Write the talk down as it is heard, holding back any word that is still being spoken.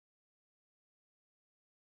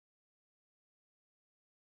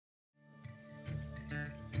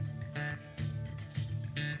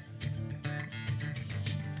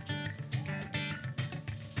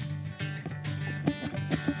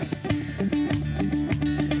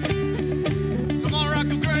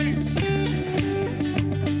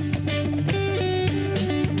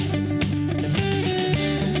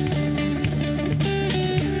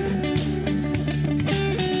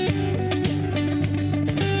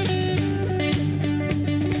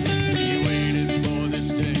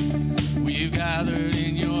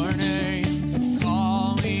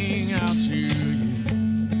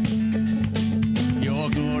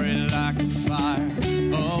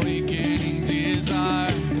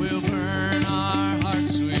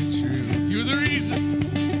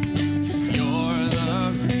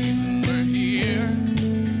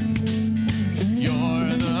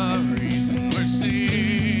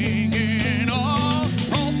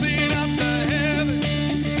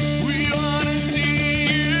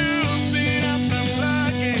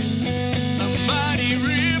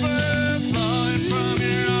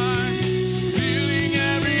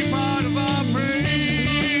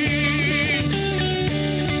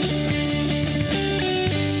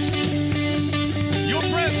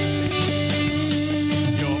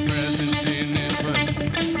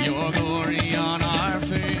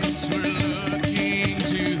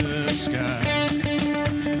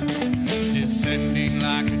descending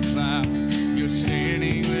like a cloud. You're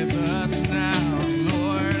standing with us now.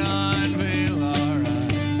 Lord, unveil our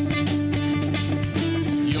eyes.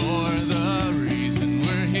 You're the reason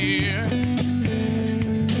we're here.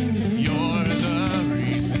 You're the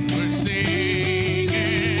reason we're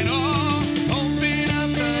singing. Oh, open up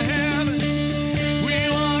the heavens. We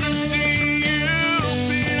want to see you.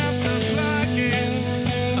 Open up the floodgates.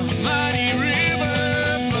 A mighty river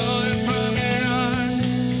flowing from your heart,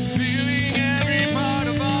 filling every part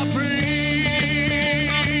of our praise.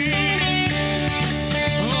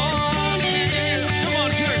 Oh, hallelujah. Come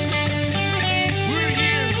on, church. We're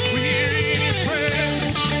here in His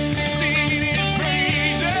presence, singing His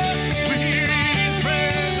praises. We're here in His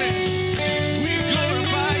presence. We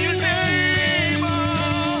glorify your name.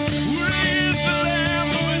 Oh, worthy is the Lamb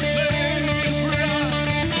who was slain for us.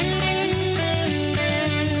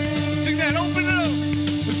 Sing that, open it up.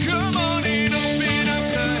 Come on in, open up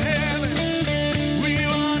the heavens. We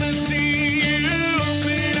want to see you.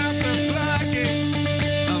 Open up the floodgates.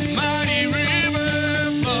 A mighty river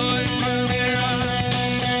flowing from your heart,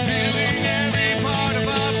 filling every part of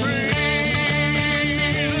our praise.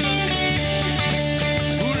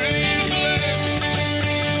 Worthy is the Lamb.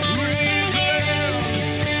 Worthy is the Lamb.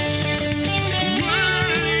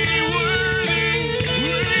 Worthy, worthy,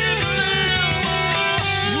 worthy is the Lamb.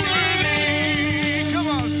 Worthy. Come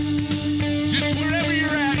on. Just wherever you're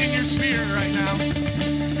at in your spirit right now,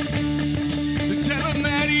 tell Him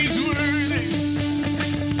that He's worthy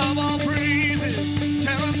of all praises.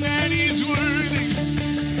 Tell Him that He's worthy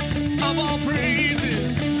of all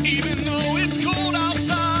praises. Even though it's cold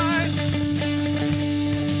outside,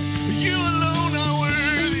 you alone are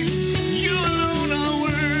worthy. You alone are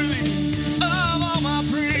worthy of all my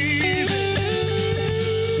praises.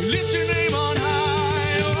 Lift your name on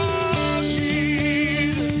high, oh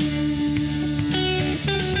Jesus.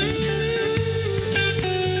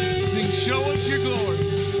 Sing, show us your glory.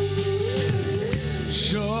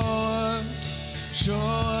 Show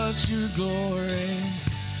us your glory.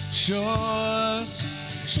 Show us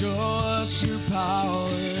your power.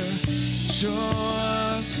 Show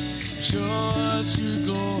us your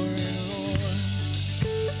glory, Lord.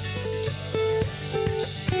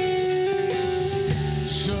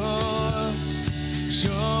 Show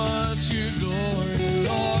us your glory,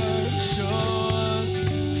 Lord. Show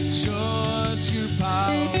us your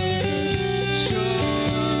power. Show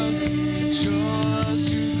us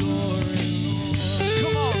your glory, Lord.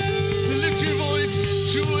 Come on, lift your voices.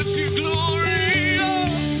 Show us your glory, Lord.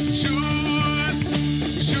 Show us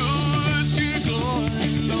your glory,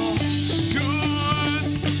 Lord. Show us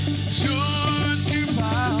your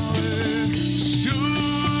power. Show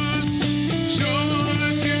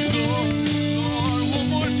us your glory, Lord. One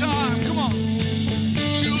more time, come on.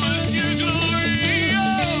 Show us your glory, oh.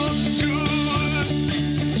 Show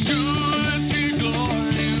us your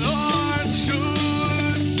glory, Lord. Show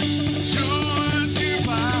us your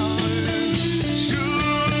power. Show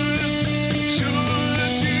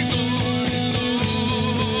us your glory, Lord.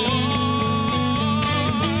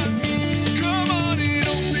 Come on and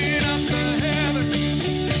open up the heavens.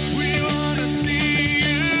 We want to see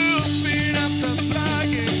you. Open up the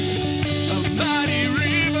floodgates. A mighty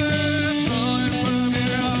river flowing from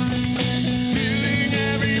your heart, filling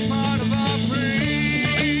every part of our praise.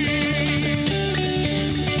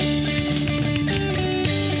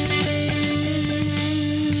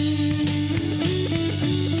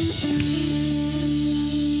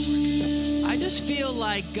 I just feel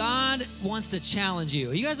like God wants to challenge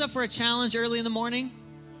you. Are you guys up for a challenge early in the morning?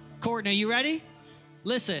 Courtney, are you ready?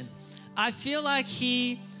 Listen, I feel like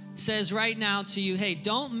He says right now to you, hey,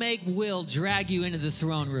 don't make Will drag you into the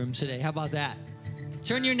throne room today. How about that?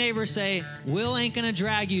 Turn to your neighbor, say, Will ain't gonna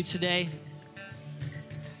drag you today.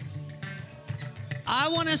 I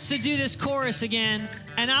want us to do this chorus again,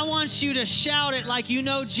 and I want you to shout it like you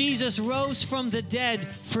know Jesus rose from the dead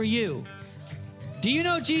for you. Do you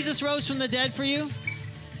know Jesus rose from the dead for you?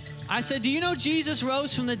 I said, do you know Jesus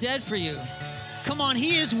rose from the dead for you? Come on,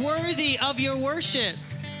 He is worthy of your worship.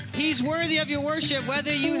 He's worthy of your worship,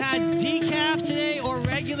 whether you had decaf today or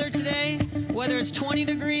regular today, whether it's 20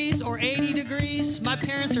 degrees or 80 degrees. My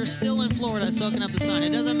parents are still in Florida soaking up the sun.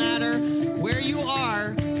 It doesn't matter where you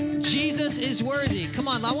are, Jesus is worthy. Come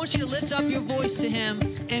on, I want you to lift up your voice to Him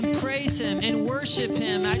and praise Him and worship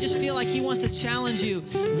Him. I just feel like He wants to challenge you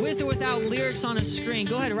with or without lyrics on a screen.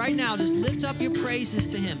 Go ahead right now, just lift up your praises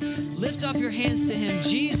to Him. Lift up your hands to Him.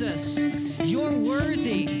 Jesus, you're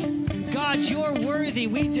worthy. God, you're worthy.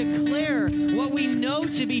 We declare what we know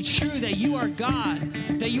to be true, that you are God,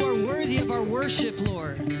 that you are worthy of our worship,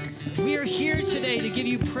 Lord. We are here today to give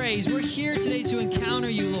you praise. We're here today to encounter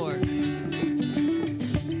you, Lord.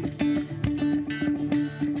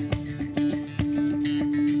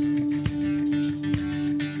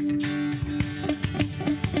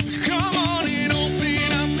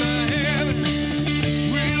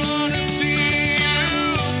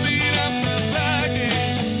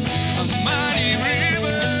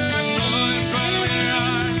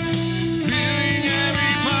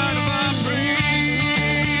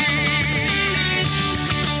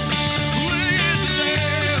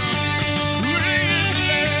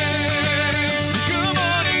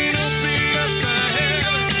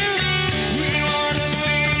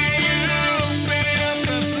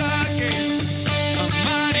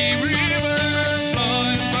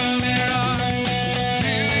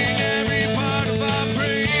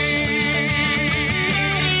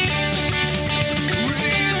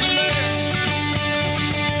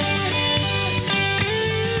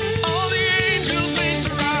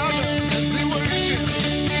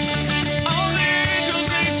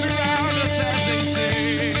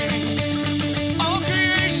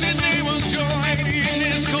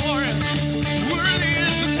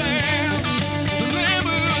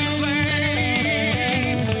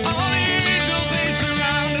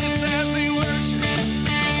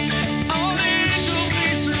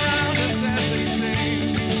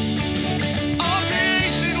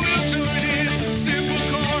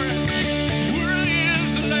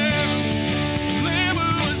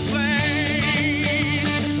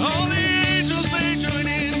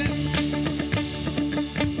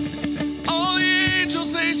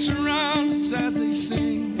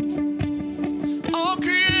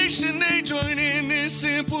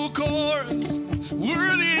 chorus.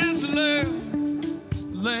 Worthy is the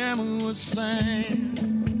Lamb who was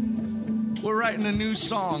slain. We're writing a new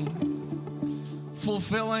song,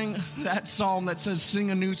 fulfilling that psalm that says,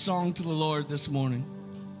 sing a new song to the Lord this morning.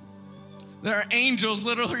 There are angels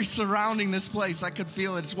literally surrounding this place. I could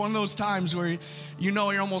feel it. It's one of those times where you know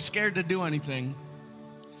you're almost scared to do anything.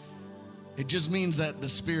 It just means that the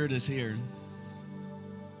Spirit is here.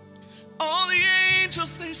 All the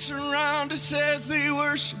angels, they surround us as they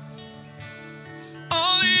worship.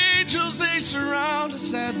 All the angels, they surround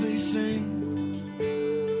us as they sing.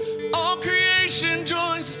 All creation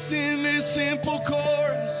joins us in this simple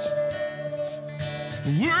chorus.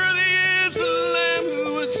 Worthy is the Lamb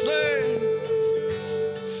who was slain.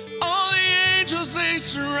 All the angels, they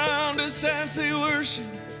surround us as they worship.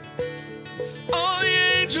 All the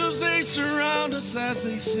angels, they surround us as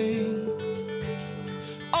they sing.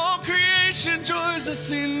 All creation joins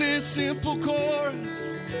us in this simple chorus.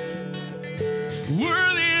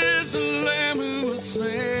 Worthy is the Lamb who was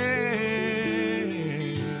slain.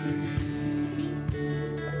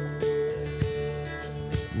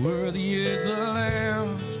 Worthy is the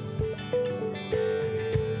Lamb.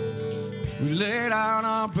 We lay down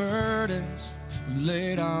our burdens, we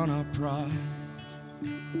lay down our pride,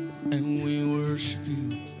 and we worship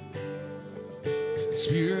you in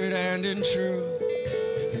spirit and in truth.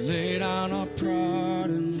 We lay down our pride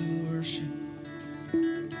and we worship.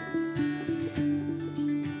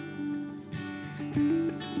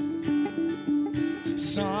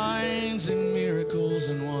 Signs and miracles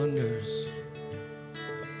and wonders.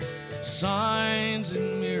 Signs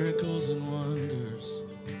and miracles and wonders.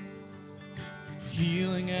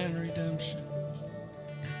 Healing and redemption.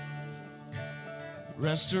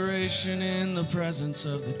 Restoration in the presence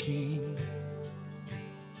of the King.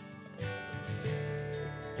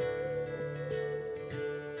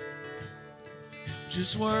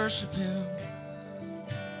 Just worship Him.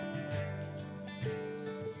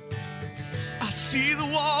 I see the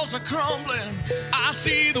walls are crumbling. I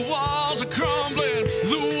see the walls are crumbling.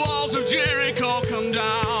 The walls of Jericho come down.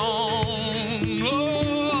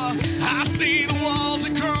 Oh, I see the walls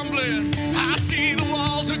are crumbling. I see the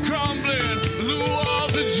walls are crumbling. The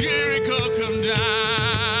walls of Jericho come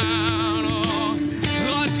down. Oh,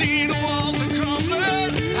 I see the walls are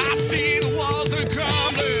crumbling. I see the walls are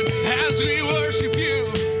crumbling as we worship you.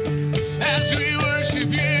 As we worship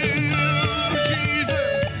you, Jesus.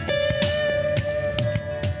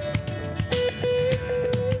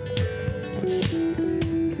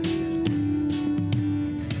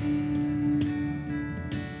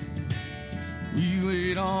 We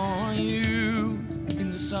wait on you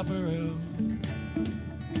in the supper room.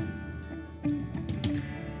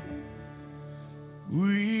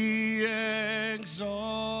 We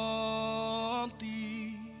exalt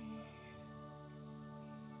thee.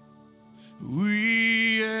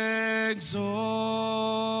 We exalt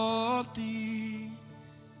thee.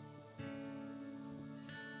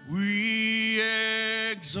 We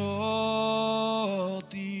exalt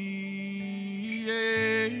thee.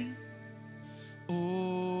 O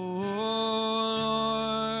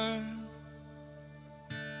Lord.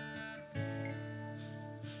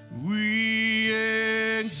 We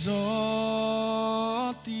exalt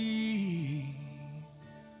thee.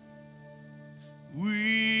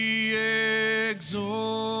 We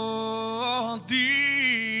exalt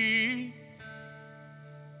thee.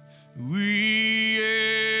 We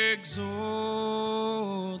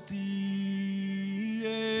exalt thee.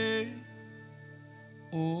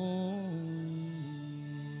 Oh.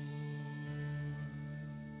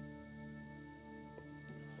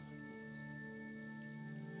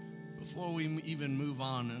 Before we even move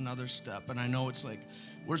on another step, and I know it's like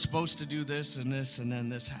we're supposed to do this and this, and then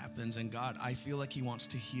this happens, and God, I feel like He wants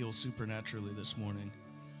to heal supernaturally this morning.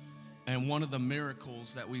 And one of the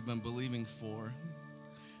miracles that we've been believing for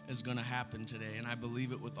is going to happen today, and I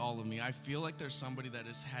believe it with all of me. I feel like there's somebody that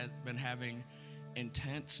has been having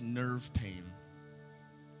intense nerve pain.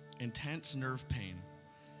 Intense nerve pain.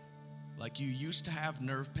 Like you used to have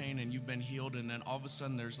nerve pain and you've been healed, and then all of a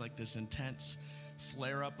sudden there's like this intense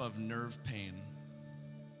flare-up of nerve pain.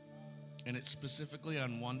 And it's specifically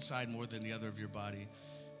on one side more than the other of your body.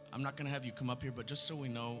 I'm not going to have you come up here, but just so we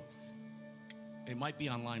know, it might be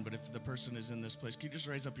online, but if the person is in this place, can you just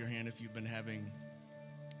raise up your hand if you've been having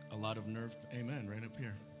a lot of nerve? Amen, right up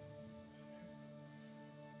here.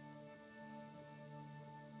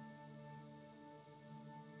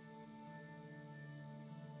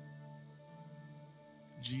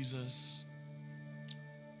 Jesus,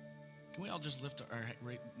 can we all just lift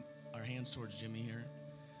our hands towards Jimmy here?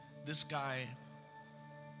 This guy,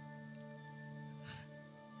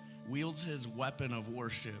 wields his weapon of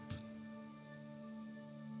worship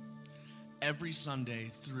every Sunday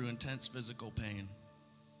through intense physical pain.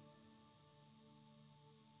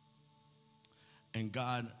 And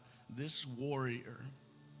God, this warrior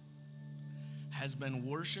has been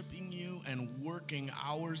worshiping you and working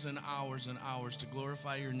hours and hours and hours to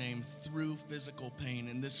glorify your name through physical pain.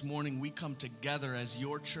 And this morning we come together as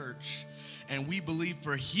your church and we believe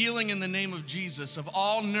for healing in the name of Jesus of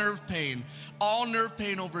all nerve pain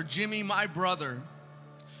over Jimmy, my brother.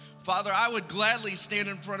 Father, I would gladly stand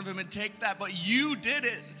in front of him and take that, but you did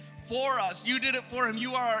it for us. You did it for him.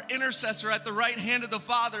 You are our intercessor at the right hand of the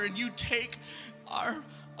Father, and you take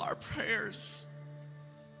our prayers.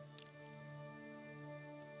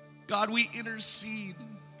 God, we intercede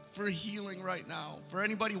for healing right now. For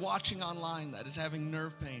anybody watching online that is having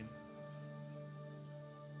nerve pain.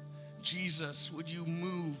 Jesus, would you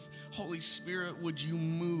move? Holy Spirit, would you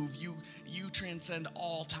move? You transcend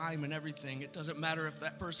all time and everything. It doesn't matter if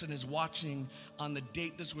that person is watching on the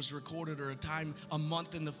date this was recorded or a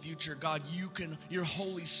month in the future. God, your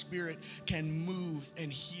Holy Spirit can move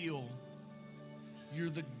and heal. You're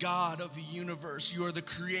the God of the universe. You are the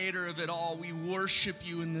creator of it all. We worship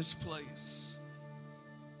you in this place.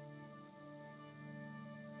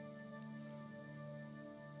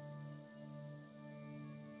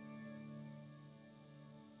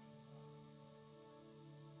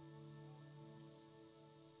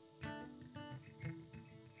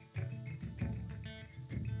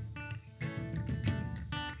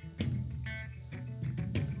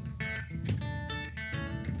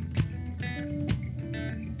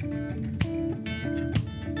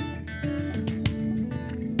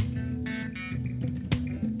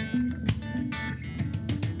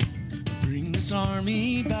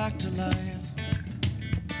 Army back to life.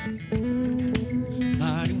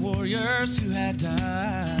 Mighty warriors who had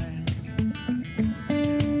died.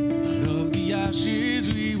 Out of the ashes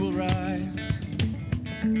we will rise.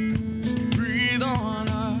 Breathe on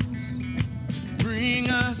us, bring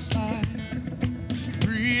us life.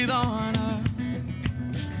 Breathe on us,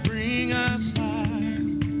 bring us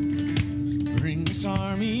life. Bring this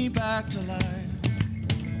army back to life.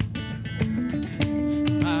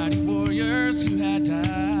 Mighty warriors who had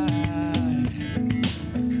died.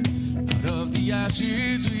 Out of the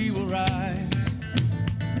ashes we will rise.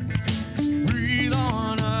 Breathe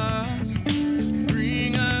on us,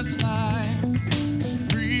 bring us life.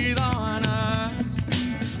 Breathe on us,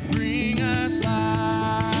 bring us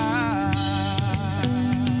life.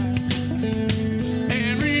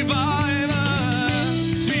 And revive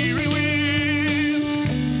us, Spirit wind,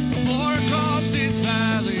 pour across this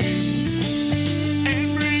valley.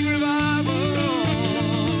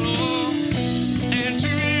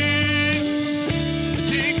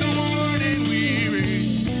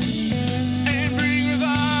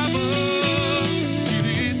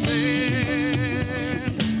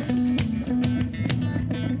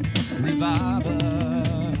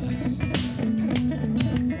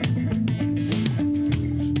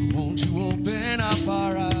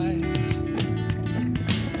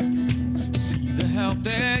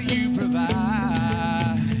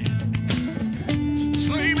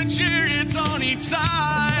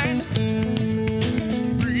 Side.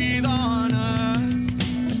 Breathe on us,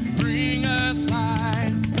 bring us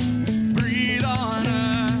life. Breathe on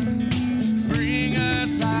us, bring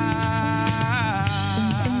us life.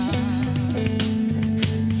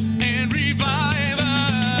 And revive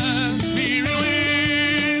us, Spirit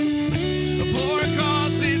wind, pour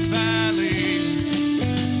across this valley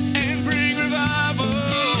and bring revival.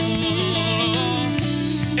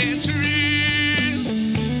 Enter in,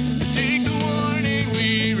 take the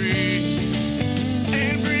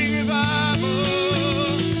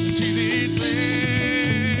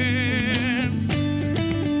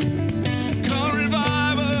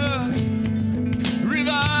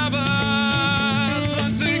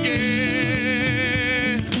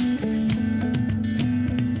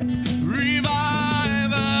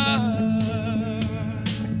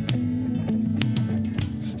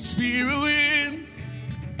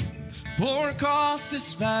across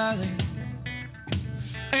this valley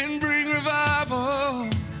and bring revival.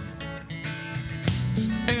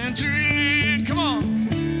 Enter in, come on,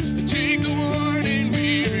 take the worn and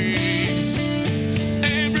weary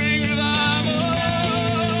and bring revival.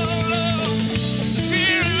 The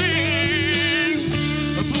Spirit wind,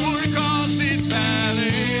 pour across this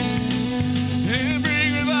valley and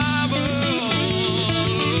bring revival.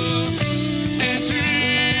 Enter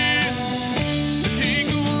in, take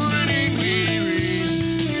the worn and weary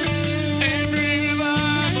and bring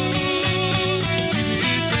revival to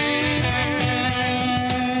this land.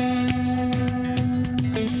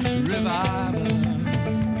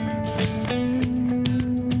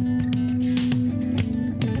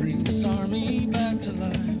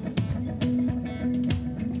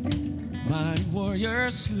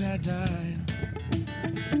 us who had died.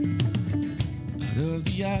 Out of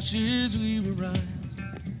the ashes we will rise.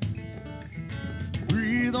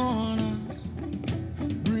 Breathe on us,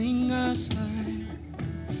 bring us life.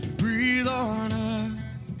 Breathe on us,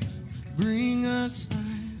 bring us life.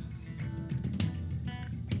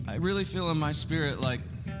 I really feel in my spirit like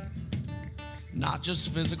not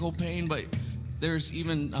just physical pain, but there's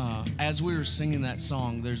even, as we were singing that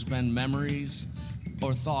song, there's been memories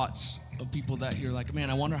or thoughts of people that you're like,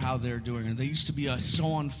 man, I wonder how they're doing. Or they used to be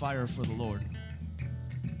so on fire for the Lord.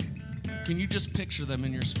 Can you just picture them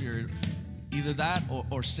in your spirit? Either that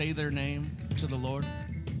or say their name to the Lord.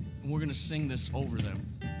 And we're going to sing this over them.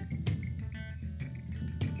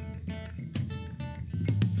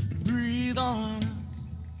 Breathe on us,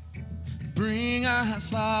 bring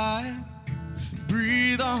us life.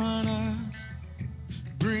 Breathe on us,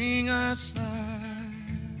 bring us life.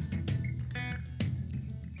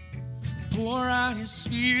 Pour out your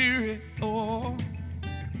spirit, oh.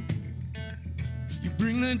 You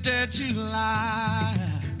bring the dead to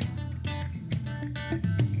life.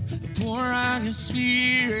 Pour out your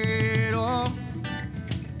spirit, oh.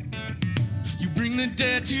 You bring the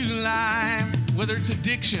dead to life. Whether it's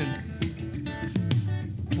addiction,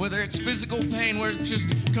 whether it's physical pain, whether it's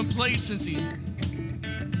just complacency.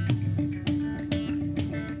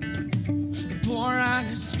 Pour out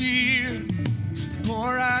your spirit,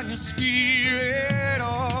 pour out your spirit,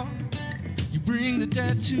 oh. You bring the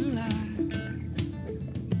dead to life.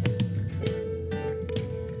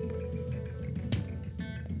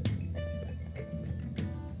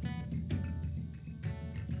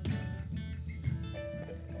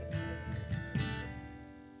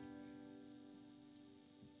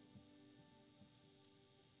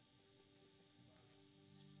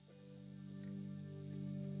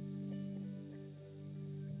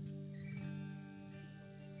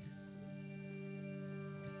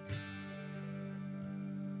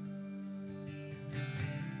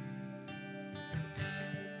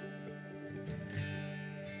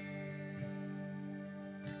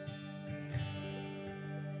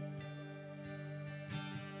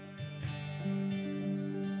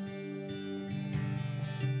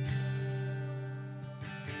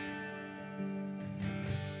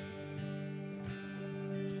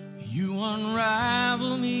 You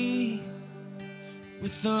unravel me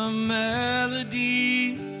with a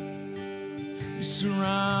melody. You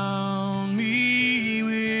surround me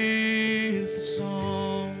with a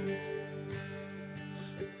song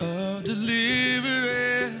of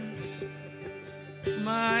deliverance.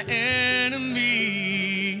 My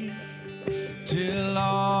enemies, till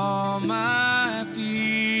all my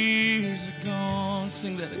fears are gone.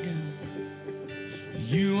 Sing that again.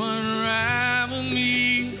 You unravel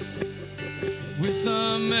me with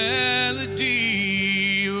a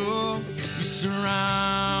melody, oh, you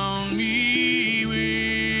surround me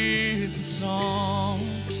with a song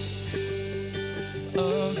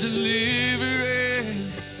of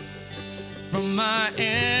deliverance from my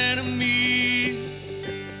enemies,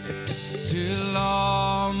 till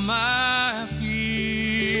all my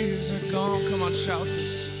fears are gone. Come on, shout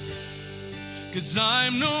this. 'Cause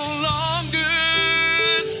I'm no longer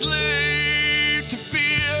a slave to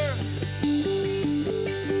fear.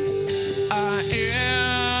 I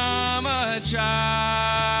am a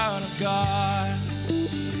child of God.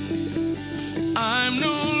 I'm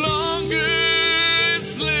no longer a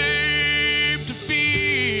slave to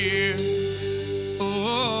fear.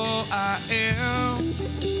 Oh, I am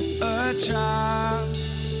a child of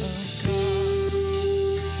God.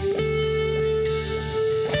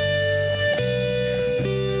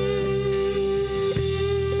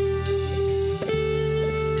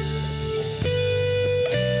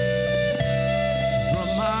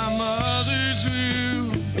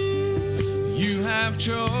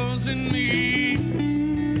 Chosen me,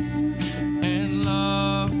 and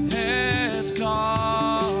love has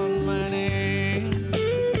called my name,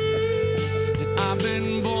 and I've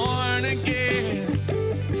been born again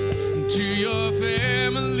into your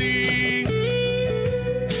family.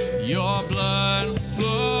 Your blood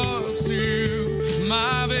flows through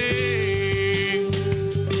my veins,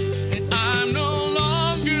 and I'm no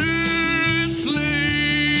longer a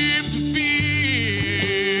slave to fear.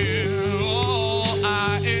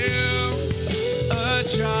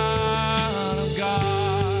 Child of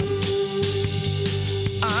God,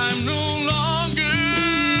 I'm no longer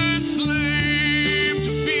a slave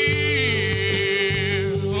to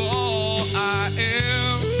fear. Oh, I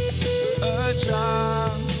am a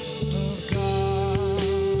child of God.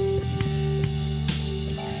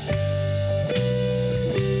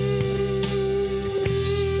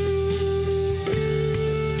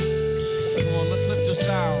 Come on, let's lift us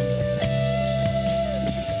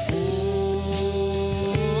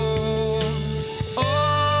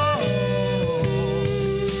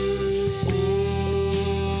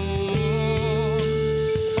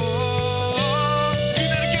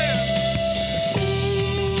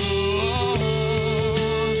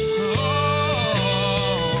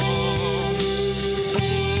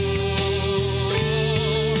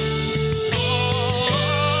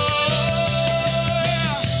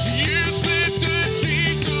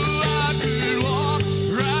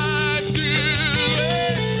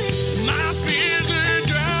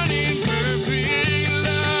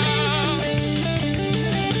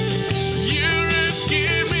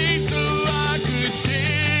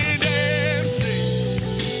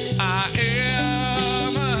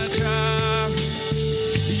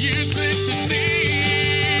You split the sea.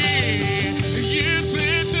 You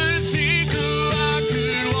split the sea so I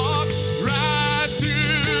could walk right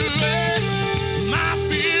through it. My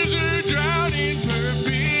fears are drowned in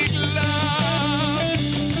perfect love.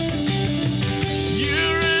 You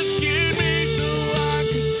rescued me so I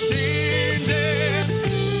could stand and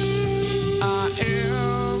sing. I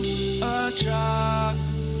am a child.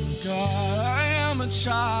 God, I am a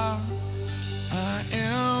child. I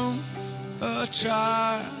am a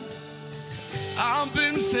child. I've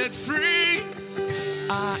been set free.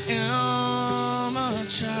 I am a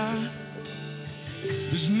child.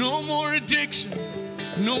 There's no more addiction,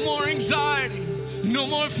 no more anxiety, no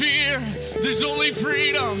more fear. There's only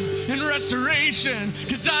freedom and restoration.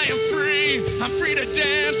 'Cause I am free. I'm free to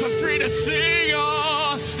dance. I'm free to sing.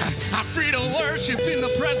 Oh, I'm free to worship in the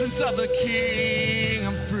presence of the King.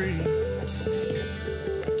 I'm free.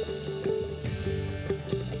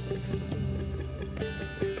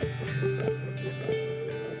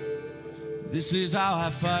 This is how I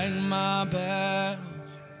fight my battles.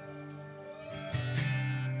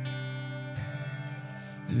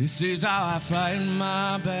 This is how I fight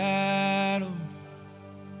my battle.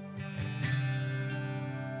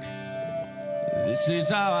 This is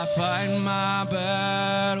how I fight my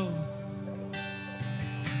battle.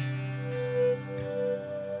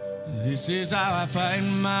 This is how I fight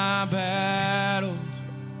my battle.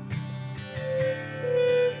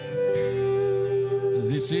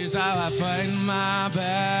 This is how I fight my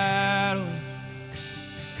battle.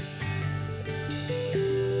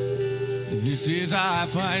 This is how I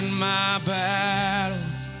fight my battles.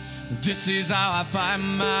 This is how I fight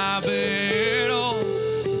my battles.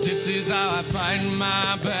 This is how I fight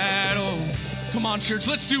my battles. Come on, church,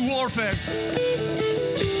 let's do warfare.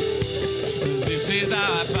 This is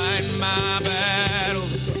how I fight my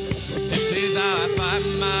battles. This is how I fight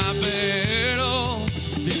my battles.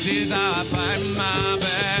 This is how I fight my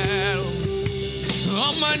battles.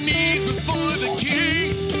 On my knees before the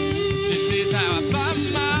King. This is how I fight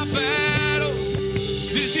my battle.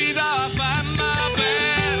 This is how I fight my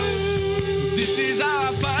battle. This is how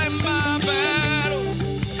I fight my battle.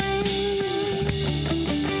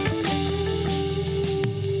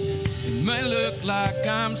 It may look like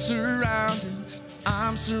I'm surrounded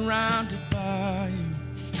by you.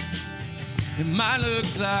 It might look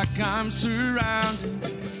like I'm surrounded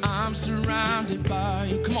by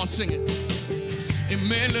you. Come on, sing it. It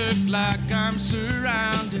may look like I'm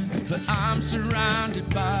surrounded, but I'm surrounded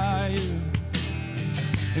by you.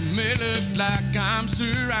 It may look like I'm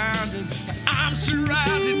surrounded, but I'm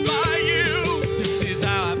surrounded by you. This is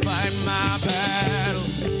how I fight my battle.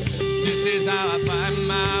 This is how I fight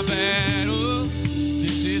my battle.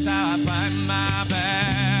 This is how I fight my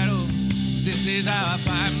battle. This is how I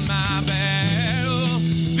fight my battle.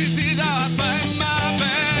 This is how I fight my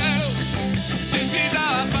battle. This is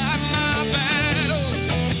how I fight my battles. This is how I fight my battles.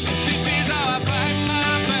 This is how I fight my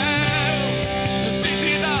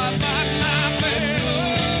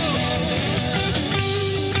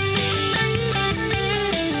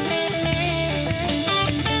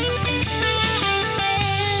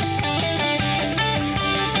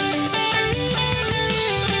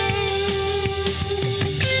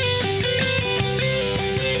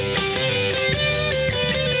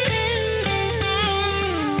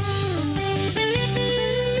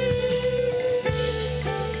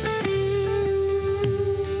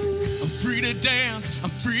dance, I'm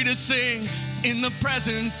free to sing in the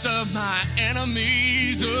presence of my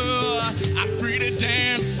enemies. Oh, I'm free to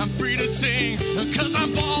dance, I'm free to sing, 'cause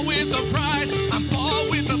I'm bought with a price, I'm bought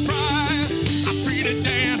with a price. I'm free to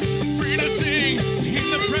dance, I'm free to sing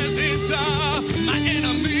in the presence of my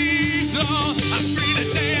enemies. Oh, I'm free to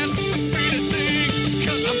dance, I'm free to sing,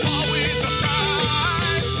 'cause I'm bought with a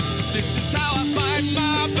price. This is how I fight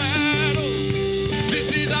my battle.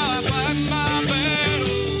 This is how I fight my battle.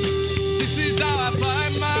 This is how I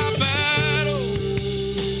fight my battle.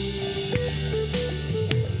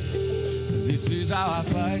 This is how I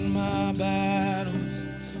fight my battles.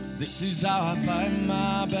 This is how I fight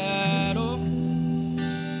my battle.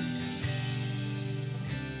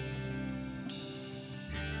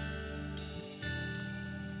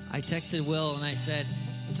 I texted Will and I said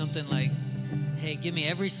something like, hey, give me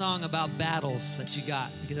every song about battles that you got,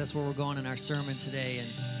 because that's where we're going in our sermon today. And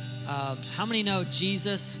how many know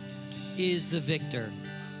Jesus is the victor?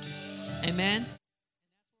 Amen?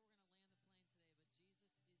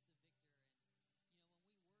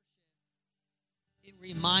 It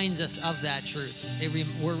reminds us of that truth.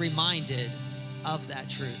 We're reminded of that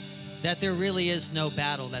truth, that there really is no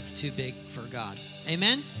battle that's too big for God.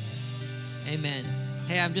 Amen? Amen.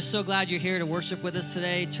 Hey, I'm just so glad you're here to worship with us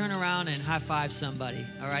today. Turn around and high five somebody,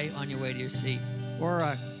 all right, on your way to your seat. Or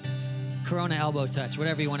a Corona elbow touch,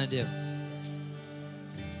 whatever you want to do.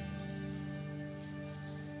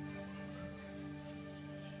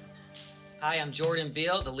 Hi, I'm Jordan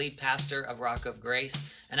Beal, the lead pastor of Rock of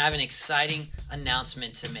Grace, and I have an exciting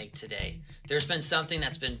announcement to make today. There's been something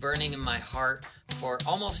that's been burning in my heart for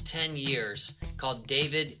almost 10 years called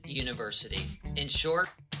David University. In short,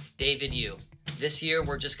 David U. This year,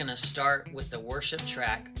 we're just going to start with the worship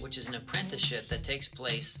track, which is an apprenticeship that takes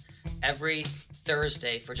place every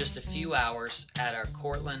Thursday for just a few hours at our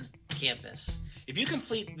Cortland campus. If you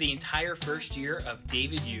complete the entire first year of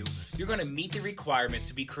David U, you're going to meet the requirements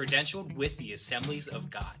to be credentialed with the Assemblies of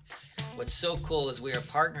God. What's so cool is we are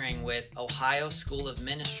partnering with Ohio School of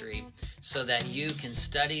Ministry so that you can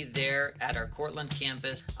study there at our Cortland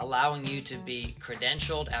campus, allowing you to be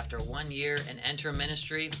credentialed after 1 year and enter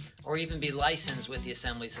ministry, or even be licensed with the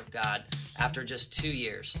Assemblies of God after just 2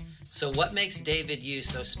 years. So what makes David U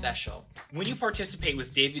so special? When you participate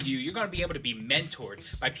with David U, you're going to be able to be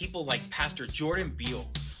mentored by people like Pastor Jordan Beal,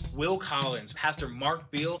 Will Collins, Pastor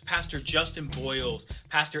Mark Beal, Pastor Justin Boyles,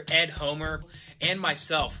 Pastor Ed Homer, and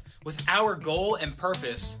myself, with our goal and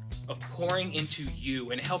purpose of pouring into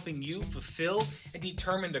you and helping you fulfill and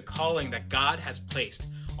determine the calling that God has placed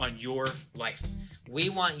on your life. We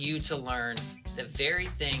want you to learn the very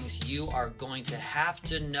things you are going to have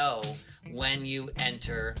to know when you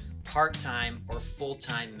enter part-time or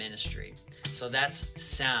full-time ministry. So that's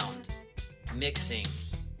sound, mixing,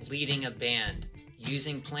 leading a band,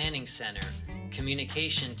 using Planning Center,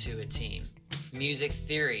 communication to a team, music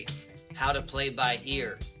theory, how to play by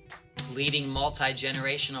ear, leading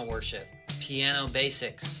multi-generational worship, piano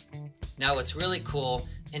basics. Now what's really cool,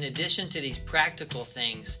 in addition to these practical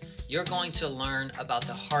things, you're going to learn about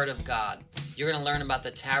the heart of God. You're going to learn about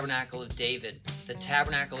the tabernacle of David, the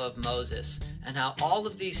tabernacle of Moses, and how all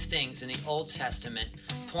of these things in the Old Testament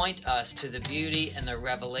point us to the beauty and the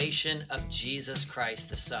revelation of Jesus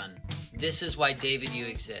Christ the Son. This is why David U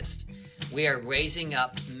exists. We are raising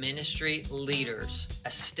up ministry leaders,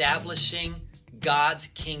 establishing God's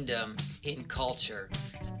kingdom in culture.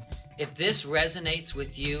 If this resonates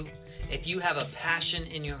with you, if you have a passion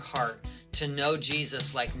in your heart to know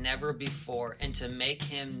Jesus like never before and to make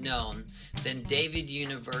him known, then David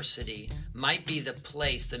University might be the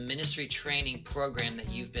place, the ministry training program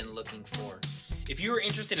that you've been looking for. If you are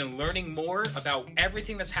interested in learning more about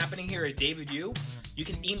everything that's happening here at David U, you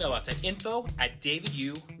can email us at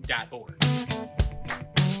info@davidu.org.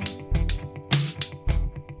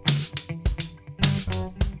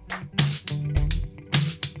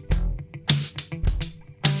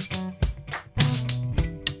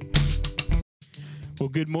 Well,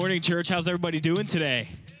 good morning, church. How's everybody doing today?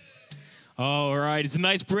 All right. It's a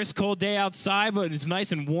nice, brisk, cold day outside, but it's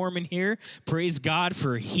nice and warm in here. Praise God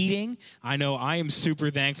for heating. I know I am super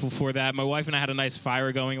thankful for that. My wife and I had a nice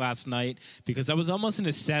fire going last night because that was almost a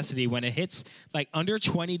necessity. When it hits like under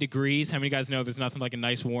 20 degrees, how many of you guys know there's nothing like a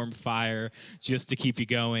nice warm fire just to keep you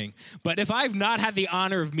going? But if I've not had the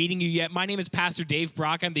honor of meeting you yet, my name is Pastor Dave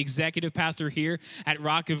Brock. I'm the executive pastor here at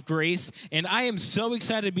Rock of Grace, and I am so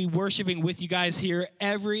excited to be worshiping with you guys here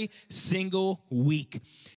every single week.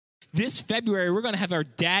 This February, we're going to have our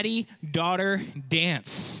daddy-daughter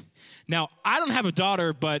dance. Now, I don't have a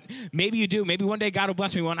daughter, but maybe you do. Maybe one day God will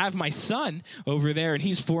bless me one. I have my son over there, and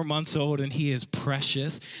he's 4 months old, and he is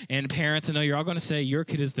precious. And parents, I know you're all going to say your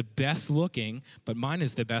kid is the best looking, but mine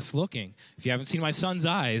is the best looking. If you haven't seen my son's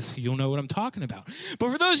eyes, you'll know what I'm talking about.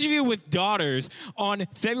 But for those of you with daughters, on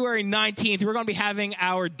February 19th, we're going to be having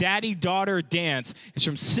our daddy-daughter dance. It's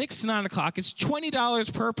from 6 to 9 o'clock. It's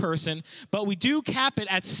 $20 per person, but we do cap it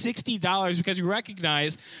at $60 because we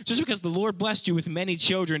recognize just because the Lord blessed you with many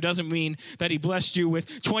children doesn't mean that he blessed you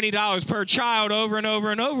with $20 per child over and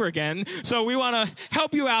over and over again. So we want to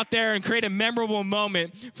help you out there and create a memorable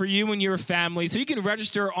moment for you and your family. So you can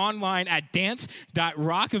register online at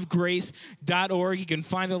dance.rockofgrace.org. You can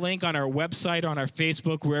find the link on our website, on our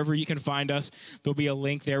Facebook, wherever you can find us. There'll be a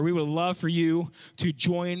link there. We would love for you to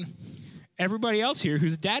join everybody else here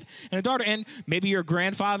who's a dad and a daughter, and maybe your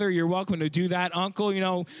grandfather. You're welcome to do that. Uncle,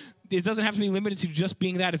 it doesn't have to be limited to just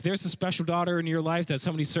being that. If there's a special daughter in your life that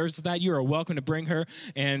somebody serves with that, you are welcome to bring her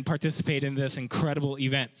and participate in this incredible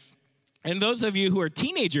event. And those of you who are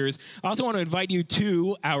teenagers, I also want to invite you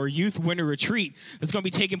to our Youth Winter Retreat that's going to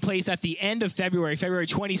be taking place at the end of February, February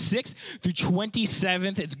 26th through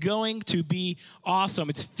 27th. It's going to be awesome.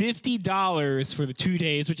 It's $50 for the 2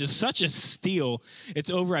 days, which is such a steal.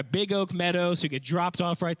 It's over at Big Oak Meadow, so you get dropped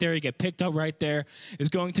off right there, you get picked up right there. It's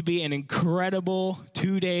going to be an incredible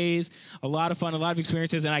 2 days, a lot of fun, a lot of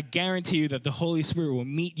experiences, and I guarantee you that the Holy Spirit will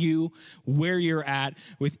meet you where you're at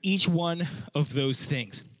with each one of those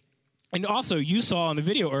things. And also, you saw in the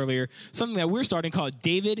video earlier something that we're starting called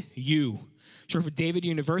David U, short for David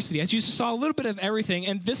University. As you saw a little bit of everything,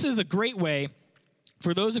 and this is a great way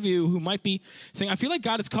for those of you who might be saying, I feel like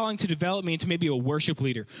God is calling to develop me into maybe a worship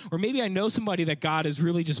leader, or maybe I know somebody that God is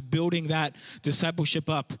really just building that discipleship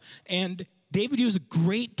up. And David U is a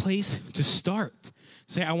great place to start.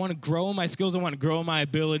 Say, I want to grow in my skills. I want to grow in my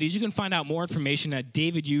abilities. You can find out more information at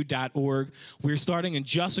davidu.org. We're starting in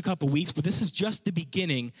just a couple weeks, but this is just the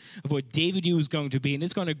beginning of what David U is going to be, and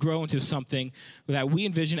it's going to grow into something that we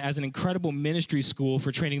envision as an incredible ministry school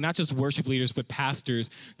for training not just worship leaders, but pastors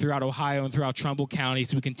throughout Ohio and throughout Trumbull County,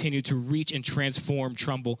 so we continue to reach and transform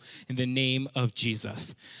Trumbull in the name of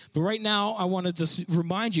Jesus. But right now, I want to just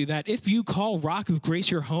remind you that if you call Rock of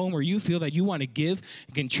Grace your home, or you feel that you want to give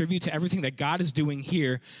and contribute to everything that God is doing here,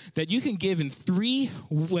 that you can give in 3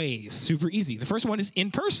 ways. Super easy. The first one is in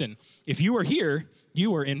person. If you are here,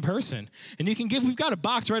 you are in person. And you can give, we've got a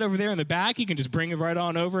box right over there in the back. You can just bring it right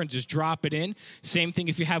on over and just drop it in. Same thing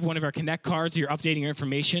if you have one of our Connect cards, you're updating your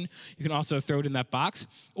information, you can also throw it in that box.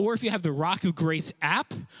 Or if you have the Rock of Grace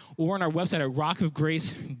app, or on our website at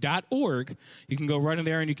rockofgrace.org, you can go right in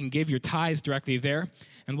there and you can give your tithes directly there.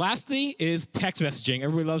 And lastly is text messaging.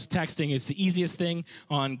 Everybody loves texting. It's the easiest thing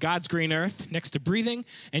on God's green earth next to breathing.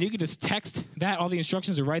 And you can just text that. All the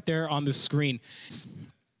instructions are right there on the screen.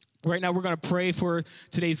 Right now, we're going to pray for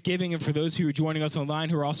today's giving and for those who are joining us online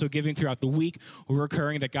who are also giving throughout the week or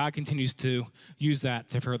recurring, that God continues to use that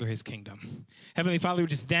to further his kingdom. Heavenly Father, we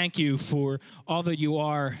just thank you for all that you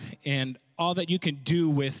are and all that you can do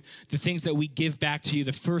with the things that we give back to you,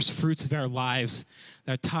 the first fruits of our lives,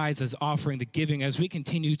 that tithes as offering, the giving, as we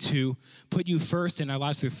continue to put you first in our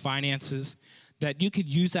lives through finances, that you could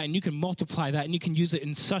use that and you can multiply that and you can use it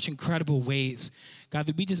in such incredible ways. God,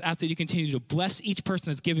 that we just ask that you continue to bless each person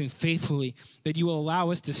that's giving faithfully, that you will allow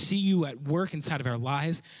us to see you at work inside of our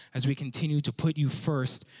lives as we continue to put you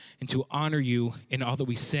first and to honor you in all that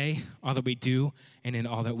we say, all that we do, and in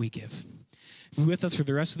all that we give. Be with us for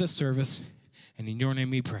the rest of this service, and in your name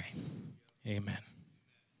we pray. Amen.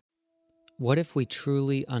 What if we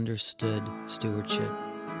truly understood stewardship?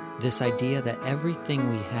 This idea that everything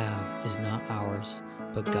we have is not ours,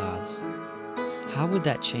 but God's. How would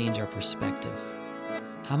that change our perspective?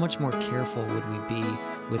 How much more careful would we be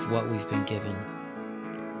with what we've been given?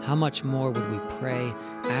 How much more would we pray,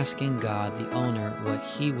 asking God, the owner, what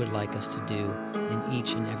He would like us to do in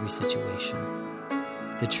each and every situation?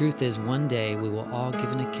 The truth is, one day we will all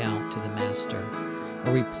give an account to the Master,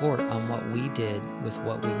 a report on what we did with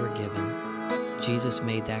what we were given. Jesus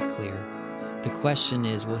made that clear. The question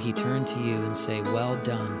is, will He turn to you and say, "Well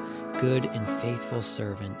done, good and faithful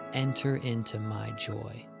servant, enter into my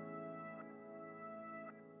joy"?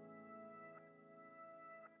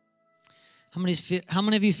 How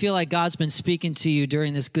many of you feel like God's been speaking to you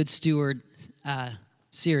during this Good Steward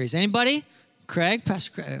series? Anybody? Craig?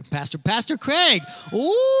 Pastor Craig.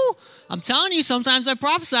 Ooh, I'm telling you, sometimes I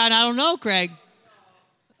prophesy and I don't know, Craig.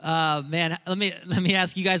 Man, let me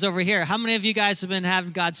ask you guys over here. How many of you guys have been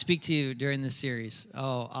having God speak to you during this series?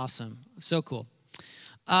 Oh, awesome. So cool.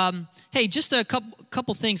 Hey, just a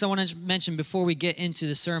couple things I want to mention before we get into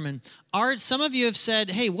the sermon. Some of you have said,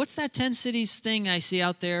 hey, what's that 10 cities thing I see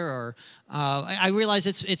out there? Or I realize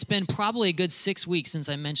it's been probably a good 6 weeks since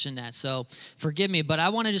I mentioned that, so forgive me. But I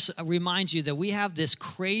want to just remind you that we have this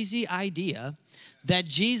crazy idea that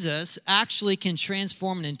Jesus actually can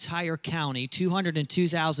transform an entire county,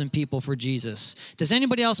 202,000 people for Jesus. Does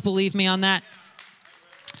anybody else believe me on that?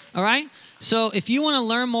 All right? So if you want to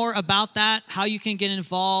learn more about that, how you can get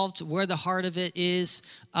involved, where the heart of it is,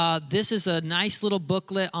 this is a nice little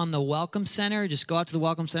booklet on the Welcome Center. Just go out to the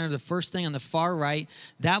Welcome Center, the first thing on the far right.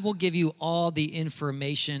 That will give you all the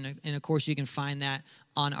information. And, of course, you can find that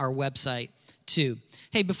on our website, too.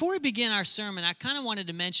 Hey, before we begin our sermon, I kind of wanted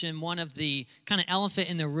to mention one of the kind of elephant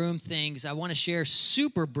in the room things I want to share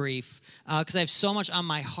super brief because I have so much on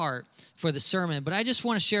my heart for the sermon. But I just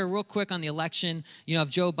want to share real quick on the election, of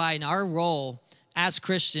Joe Biden. Our role as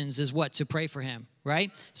Christians is what? To pray for him,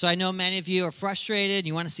 right? So I know many of you are frustrated.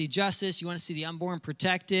 You want to see justice. You want to see the unborn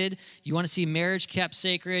protected. You want to see marriage kept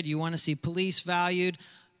sacred. You want to see police valued.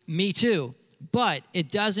 Me too. But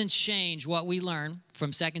it doesn't change what we learn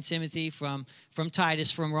from 2 Timothy, from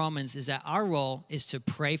Titus, from Romans, is that our role is to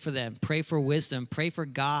pray for them, pray for wisdom, pray for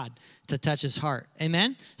God to touch his heart.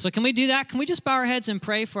 Amen? So can we do that? Can we just bow our heads and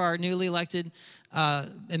pray for our newly elected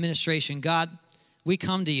administration? God, we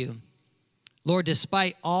come to you. Lord,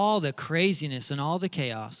 despite all the craziness and all the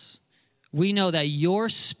chaos, we know that your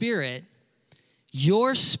spirit,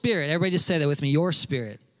 everybody just say that with me, your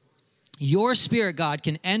spirit, God,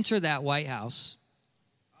 can enter that White House.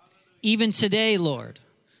 Even today, Lord.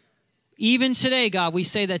 Even today, God, we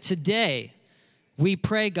say that today, we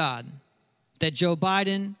pray, God, that Joe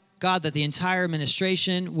Biden, God, that the entire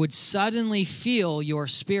administration would suddenly feel your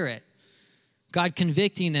spirit. God,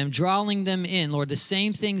 convicting them, drawing them in. Lord, the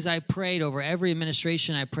same things I prayed over every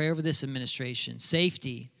administration, I pray over this administration.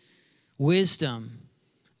 Safety, wisdom,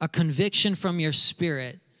 a conviction from your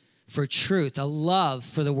spirit for truth, a love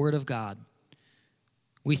for the word of God.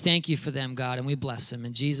 We thank you for them, God, and we bless them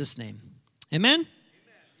in Jesus' name. Amen?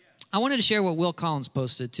 I wanted to share what Will Collins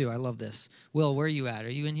posted, too. I love this. Will, where are you at? Are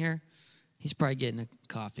you in here? He's probably getting a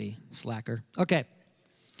coffee, slacker. Okay.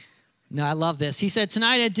 No, I love this. He said,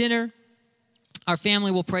 tonight at dinner, our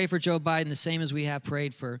family will pray for Joe Biden the same as we have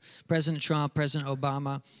prayed for President Trump, President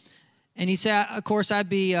Obama. And he said, of course, I'd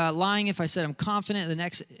be lying if I said I'm confident the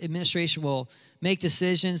next administration will make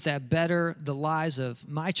decisions that better the lives of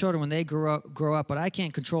my children when they grow up, but I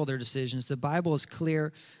can't control their decisions. The Bible is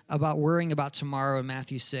clear about worrying about tomorrow in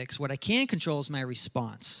Matthew 6. What I can control is my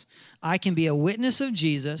response. I can be a witness of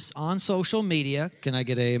Jesus on social media. Can I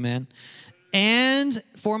get an amen? And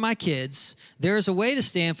for my kids, there is a way to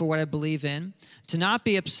stand for what I believe in, to not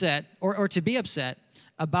be upset or to be upset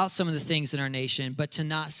about some of the things in our nation, but to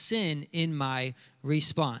not sin in my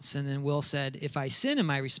response. And then Will said, if I sin in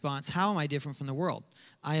my response, how am I different from the world?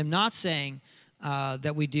 I am not saying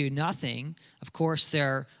that we do nothing. Of course,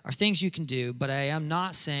 there are things you can do, but I am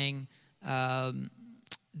not saying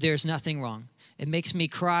there's nothing wrong. It makes me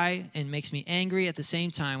cry and makes me angry at the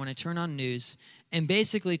same time when I turn on news and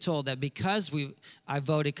basically told that because I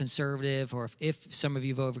voted conservative, or if some of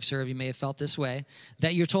you voted conservative, you may have felt this way,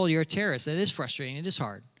 that you're told you're a terrorist. That is frustrating. It is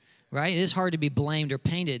hard, right? It is hard to be blamed or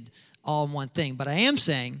painted all in one thing. But I am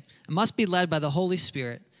saying I must be led by the Holy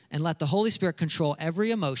Spirit and let the Holy Spirit control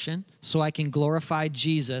every emotion so I can glorify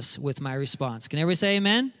Jesus with my response. Can everybody say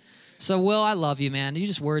amen? So, Will, I love you, man. You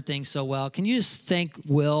just word things so well. Can you just thank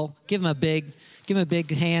Will? Give him a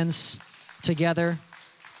big hands together,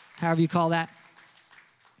 however you call that.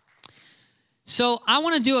 So I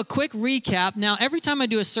want to do a quick recap. Now, every time I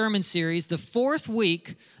do a sermon series, the fourth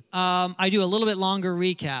week, I do a little bit longer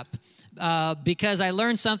recap because I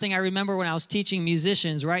learned something I remember when I was teaching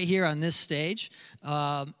musicians right here on this stage.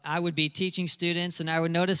 I would be teaching students, and I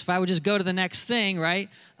would notice if I would just go to the next thing, right,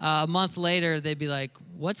 a month later, they'd be like,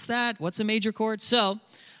 what's that? What's a major chord? So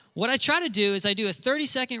what I try to do is I do a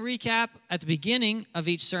 30-second recap at the beginning of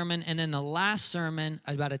each sermon, and then the last sermon,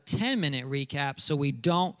 about a 10-minute recap, so we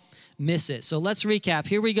don't miss it. So let's recap.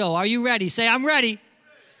 Here we go. Are you ready? Say, I'm ready.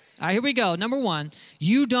 All right, here we go. Number one,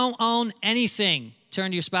 you don't own anything. Turn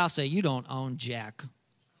to your spouse, say, you don't own jack.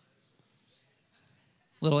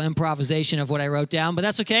 Little improvisation of what I wrote down, but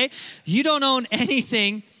that's okay. You don't own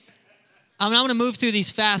anything. I'm going to move through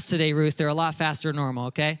these fast today, Ruth. They're a lot faster than normal,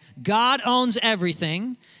 okay? God owns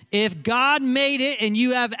everything. If God made it and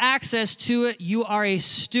you have access to it, you are a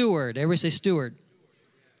steward. Everybody say steward.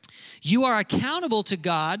 You are accountable to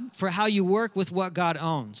God for how you work with what God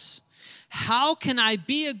owns. How can I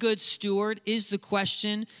be a good steward is the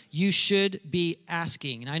question you should be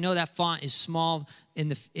asking. And I know that font is small.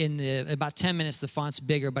 In about 10 minutes, the font's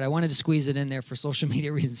bigger, but I wanted to squeeze it in there for social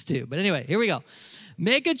media reasons too. But anyway, here we go.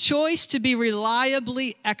 Make a choice to be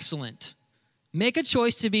reliably excellent. Make a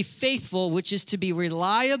choice to be faithful, which is to be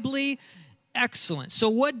reliably excellent. So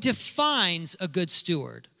what defines a good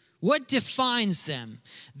steward? What defines them?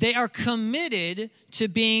 They are committed to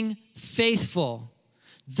being faithful.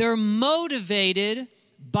 They're motivated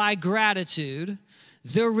by gratitude.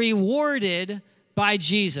 They're rewarded by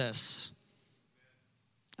Jesus.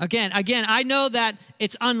 Again, I know that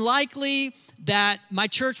it's unlikely that my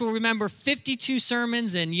church will remember 52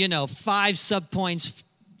 sermons and, 5 subpoints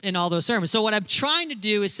in all those sermons. So what I'm trying to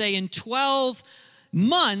do is say in 12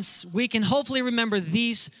 months, we can hopefully remember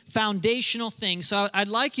these foundational things. So I'd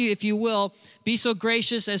like you, if you will, be so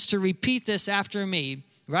gracious as to repeat this after me,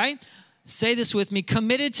 right? Say this with me.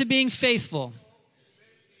 Committed to being faithful.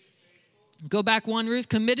 Go back one, Ruth.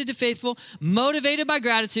 Committed to faithful. Motivated by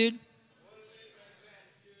gratitude.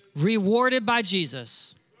 Rewarded by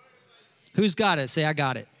Jesus. Who's got it? Say, I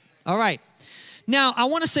got it. All right. Now, I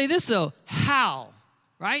want to say this, though. How?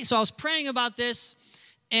 Right? So I was praying about this,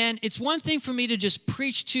 And it's one thing for me to just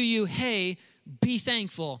preach to you, hey, be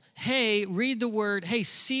thankful. Hey, read the word. Hey,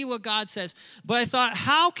 see what God says. But I thought,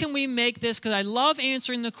 how can we make this? Because I love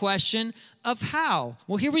answering the question of how.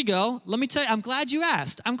 Well, here we go. Let me tell you, I'm glad you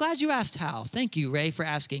asked. I'm glad you asked how. Thank you, Ray, for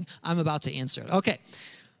asking. I'm about to answer it. Okay.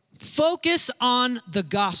 Focus on the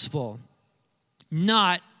gospel,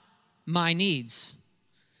 not my needs.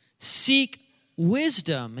 Seek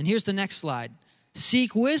wisdom. And here's the next slide.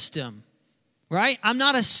 Seek wisdom. Right? I'm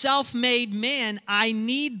not a self-made man. I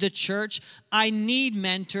need the church. I need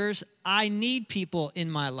mentors. I need people in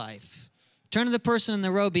my life. Turn to the person in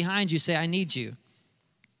the row behind you, say, I need you.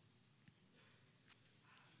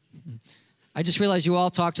 I just realized you all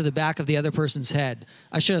talked to the back of the other person's head.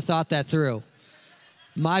 I should have thought that through.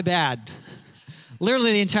 My bad.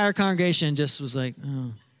 Literally the entire congregation just was like,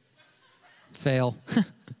 oh, fail. I'm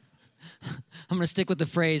going to stick with the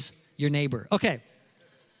phrase, your neighbor. Okay.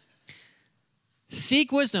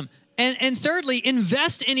 Seek wisdom. And thirdly,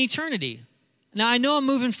 invest in eternity. Now, I know I'm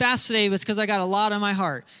moving fast today, but it's because I got a lot on my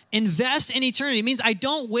heart. Invest in eternity. It means I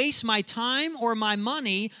don't waste my time or my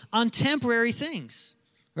money on temporary things,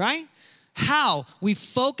 right? How? We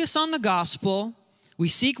focus on the gospel, we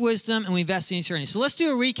seek wisdom, and we invest in eternity. So let's do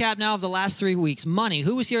a recap now of the last 3 weeks. Money.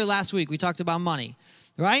 Who was here last week? We talked about money,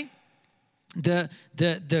 right?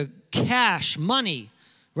 The cash, money,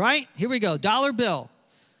 right? Here we go. Dollar bill.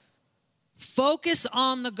 Focus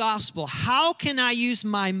on the gospel. How can I use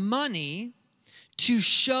my money to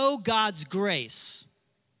show God's grace?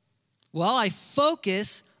 Well, I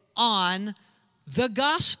focus on the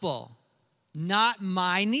gospel, not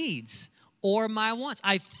my needs or my wants.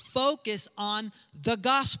 I focus on the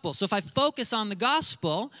gospel. So if I focus on the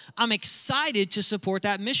gospel, I'm excited to support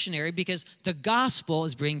that missionary because the gospel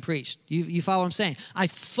is being preached. You follow what I'm saying? I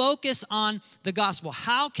focus on the gospel.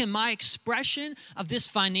 How can my expression of this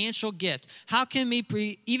financial gift, how can me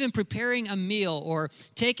even preparing a meal or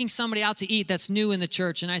taking somebody out to eat that's new in the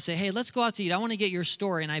church, and I say, hey, let's go out to eat. I want to get your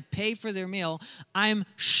story, and I pay for their meal. I'm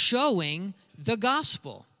showing the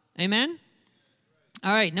gospel. Amen?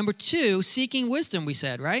 All right, number 2, seeking wisdom, we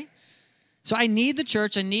said, right? So I need the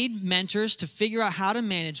church, I need mentors to figure out how to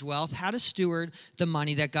manage wealth, how to steward the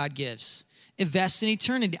money that God gives. Invest in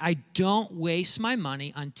eternity. I don't waste my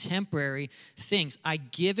money on temporary things. I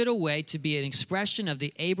give it away to be an expression of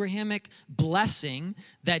the Abrahamic blessing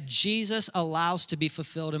that Jesus allows to be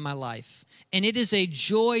fulfilled in my life. And it is a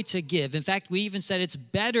joy to give. In fact, we even said it's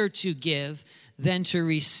better to give than to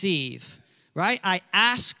receive. Right? I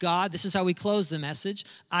ask God, this is how we close the message.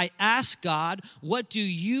 I ask God, what do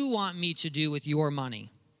you want me to do with your money?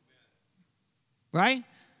 Right?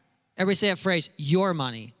 Everybody say that phrase, your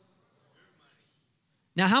money.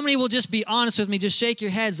 Now, how many will just be honest with me, just shake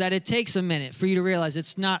your heads that it takes a minute for you to realize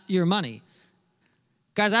it's not your money?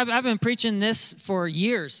 Guys, I've been preaching this for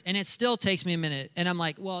years, and it still takes me a minute. And I'm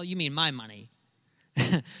like, well, you mean my money?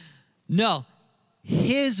 No,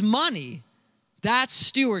 his money. That's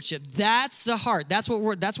stewardship. That's the heart. That's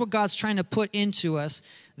what God's trying to put into us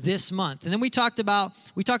this month. And then we talked about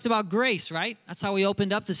grace, right? That's how we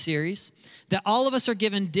opened up the series. That all of us are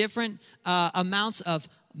given different amounts of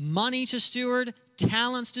money to steward,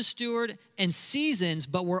 talents to steward, and seasons,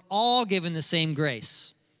 but we're all given the same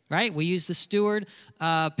grace, right? We use the steward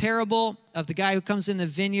parable of the guy who comes in the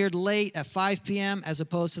vineyard late at 5 p.m. as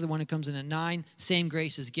opposed to the one who comes in at 9. Same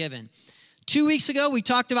grace is given. 2 weeks ago, we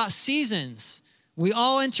talked about seasons. We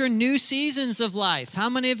all enter new seasons of life. How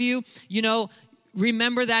many of you,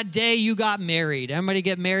 remember that day you got married? Everybody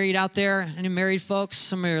get married out there? Any married folks?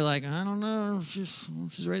 Some of you are like, I don't know.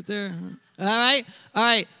 She's right there. All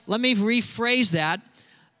right. Let me rephrase that.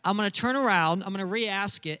 I'm going to turn around. I'm going to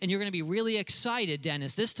re-ask it, and you're going to be really excited,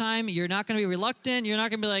 Dennis. This time, you're not going to be reluctant. You're not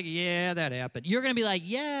going to be like, yeah, that happened. You're going to be like,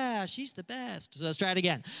 yeah, she's the best. So let's try it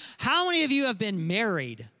again. How many of you have been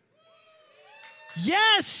married?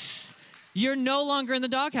 Yes! You're no longer in the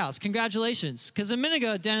doghouse. Congratulations. Because a minute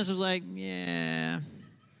ago, Dennis was like, yeah,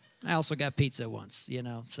 I also got pizza once,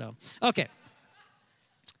 so. Okay.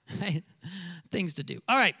 Things to do.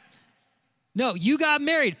 All right. No, you got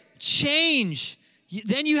married. Change.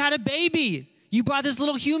 Then you had a baby. You brought this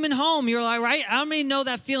little human home. You're like, right? How many know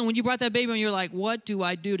that feeling when you brought that baby home? You're like, what do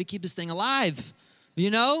I do to keep this thing alive?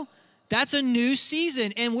 That's a new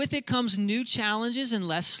season, and with it comes new challenges and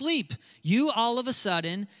less sleep. You all of a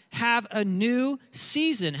sudden have a new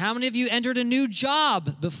season. How many of you entered a new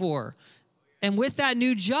job before? And with that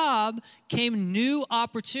new job came new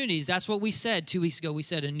opportunities. That's what we said 2 weeks ago. We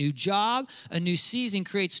said a new job, a new season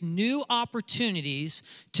creates new opportunities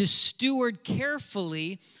to steward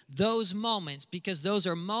carefully those moments, because those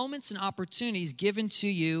are moments and opportunities given to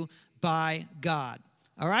you by God.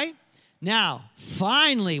 All right? Now,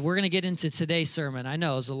 finally, we're going to get into today's sermon. I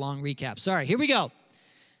know it was a long recap. Sorry, here we go.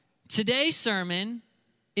 Today's sermon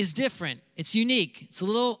is different. It's unique. It's a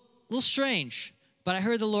little strange. But I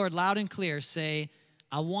heard the Lord loud and clear say,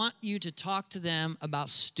 I want you to talk to them about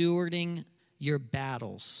stewarding your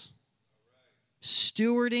battles.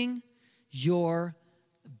 Stewarding your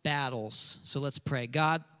battles. So let's pray.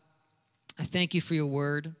 God, I thank you for your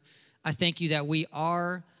word. I thank you that we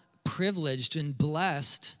are privileged and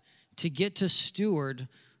blessed to get to steward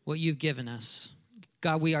what you've given us.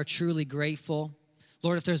 God, we are truly grateful.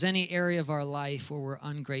 Lord, if there's any area of our life where we're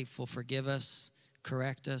ungrateful, forgive us,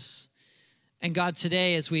 correct us. And God,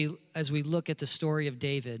 today as we look at the story of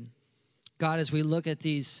David, God, as we look at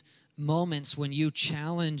these moments when you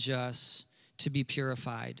challenge us to be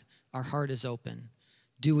purified, our heart is open.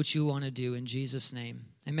 Do what you want to do in Jesus' name.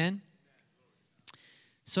 Amen?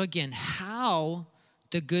 So again, how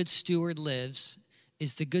the good steward lives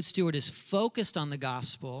is the good steward is focused on the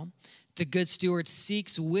gospel. The good steward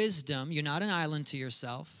seeks wisdom. You're not an island to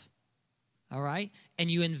yourself, all right? And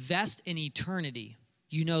you invest in eternity.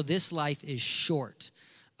 You know this life is short.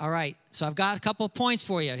 All right, so I've got a couple of points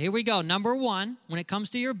for you. Here we go. Number one, when it comes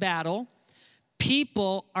to your battle,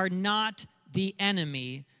 people are not the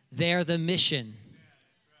enemy. They're the mission.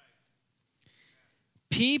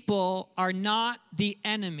 People are not the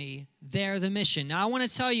enemy. They're the mission. Now, I want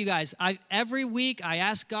to tell you guys, every week I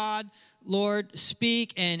ask God, Lord,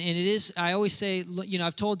 speak, and it is, I always say,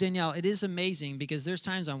 I've told Danielle, it is amazing because there's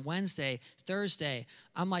times on Wednesday, Thursday,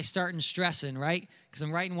 I'm like starting stressing, right? Because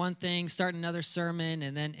I'm writing one thing, starting another sermon,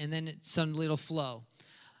 and then it suddenly it'll flow.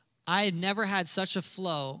 I had never had such a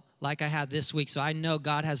flow like I had this week, so I know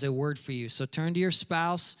God has a word for you. So turn to your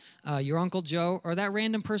spouse, your Uncle Joe, or that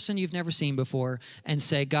random person you've never seen before, and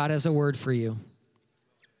say, God has a word for you.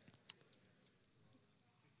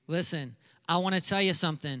 Listen, I want to tell you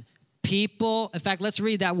something. People, in fact, let's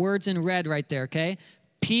read that words in red right there, okay?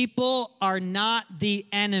 People are not the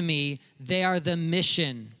enemy. They are the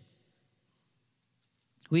mission.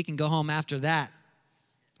 We can go home after that,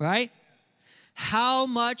 right? How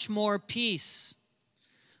much more peace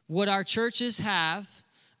would our churches have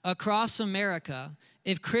across America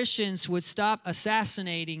if Christians would stop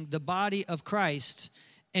assassinating the body of Christ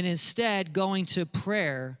and instead going to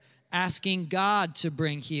prayer, asking God to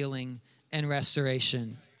bring healing and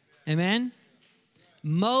restoration? Amen?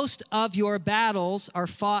 Most of your battles are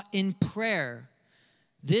fought in prayer.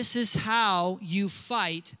 This is how you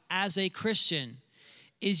fight as a Christian,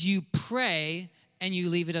 is you pray and you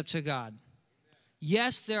leave it up to God.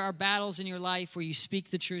 Yes, there are battles in your life where you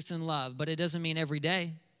speak the truth in love, but it doesn't mean every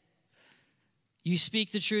day. You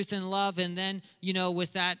speak the truth in love, and then,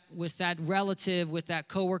 with that relative, with that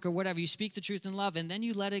coworker, whatever, you speak the truth in love, and then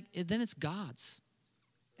you let it, then it's God's.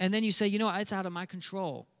 And then you say, it's out of my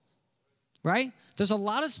control. Right? There's a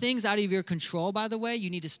lot of things out of your control, by the way, you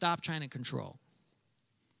need to stop trying to control.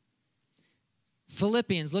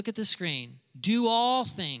 Philippians, look at the screen. Do all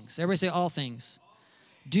things. Everybody say all things.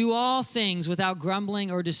 Do all things without grumbling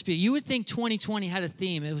or dispute. You would think 2020 had a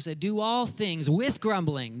theme. It was a do all things with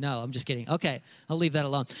grumbling. No, I'm just kidding. Okay, I'll leave that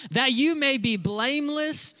alone. That you may be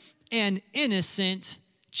blameless and innocent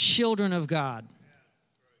children of God.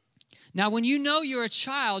 Now, when you know you're a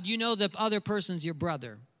child, you know the other person's your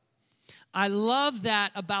brother. I love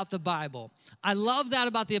that about the Bible. I love that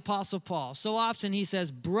about the Apostle Paul. So often he says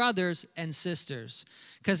brothers and sisters,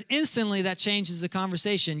 because instantly that changes the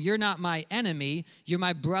conversation. You're not my enemy. You're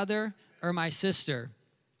my brother or my sister.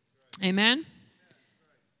 Amen?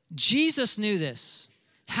 Jesus knew this.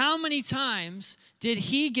 How many times did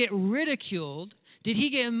he get ridiculed? Did he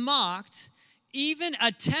get mocked? Even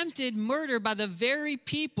attempted murder by the very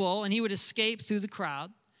people, and he would escape through the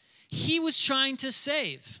crowd, he was trying to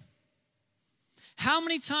save. How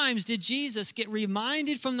many times did Jesus get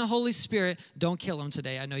reminded from the Holy Spirit, don't kill him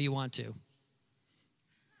today, I know you want to.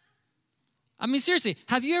 I mean, seriously,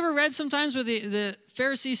 have you ever read sometimes where the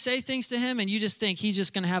Pharisees say things to him and you just think he's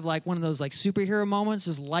just going to have like one of those like superhero moments,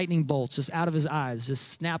 just lightning bolts just out of his eyes, just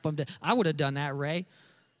snap them down. I would have done that, Ray.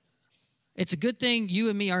 It's a good thing you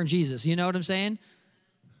and me aren't Jesus. You know what I'm saying?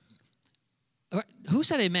 Who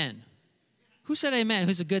said amen? Who said amen?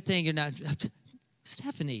 Who's a good thing you're not...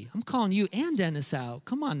 Stephanie, I'm calling you and Dennis out.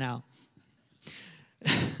 Come on now.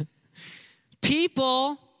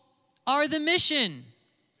 People are the mission.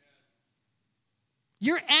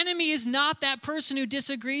 Your enemy is not that person who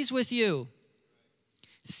disagrees with you.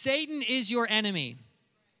 Satan is your enemy.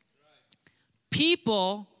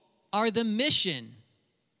 People are the mission.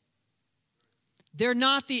 They're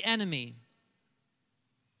not the enemy.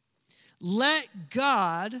 Let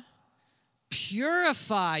God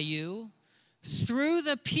purify you through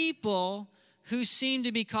the people who seem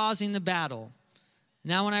to be causing the battle.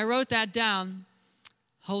 Now, when I wrote that down,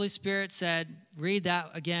 Holy Spirit said, read that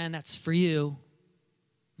again, that's for you.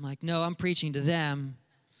 I'm like, no, I'm preaching to them.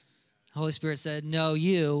 Holy Spirit said, no,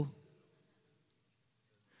 you.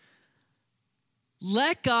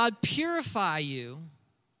 Let God purify you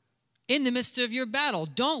in the midst of your battle.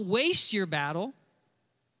 Don't waste your battle.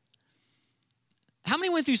 How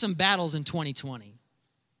many went through some battles in 2020?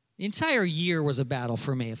 The entire year was a battle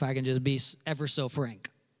for me, if I can just be ever so frank.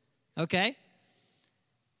 Okay?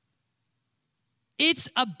 It's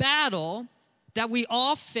a battle that we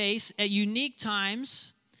all face at unique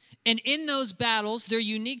times. And in those battles, they're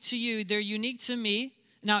unique to you. They're unique to me.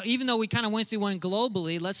 Now, even though we kind of went through one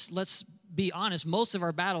globally, let's be honest. Most of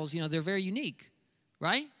our battles, they're very unique,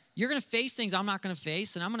 right? You're going to face things I'm not going to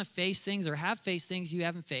face, and I'm going to face things or have faced things you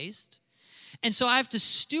haven't faced. And so I have to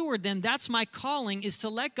steward them. That's my calling, is to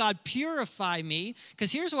let God purify me.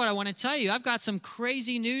 Because here's what I want to tell you. I've got some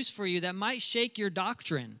crazy news for you that might shake your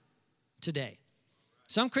doctrine today.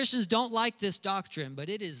 Some Christians don't like this doctrine, but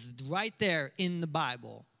it is right there in the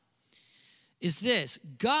Bible. Is this: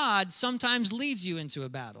 God sometimes leads you into a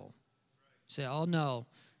battle. You say, oh no,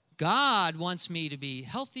 God wants me to be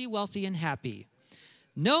healthy, wealthy, and happy.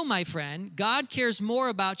 No, my friend, God cares more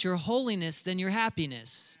about your holiness than your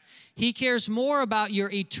happiness. He cares more about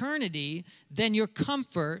your eternity than your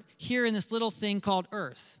comfort here in this little thing called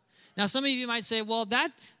earth. Now, some of you might say, well,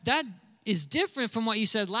 that is different from what you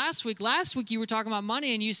said last week. Last week, you were talking about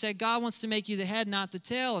money, and you said God wants to make you the head, not the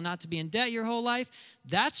tail, and not to be in debt your whole life.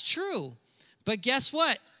 That's true. But guess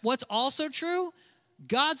what? What's also true?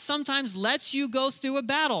 God sometimes lets you go through a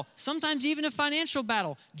battle, sometimes even a financial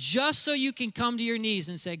battle, just so you can come to your knees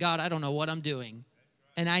and say, God, I don't know what I'm doing,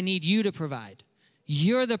 and I need you to provide.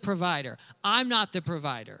 You're the provider. I'm not the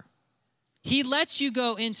provider. He lets you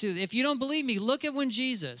go into, if you don't believe me, look at what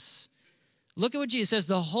Jesus says.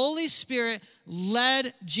 The Holy Spirit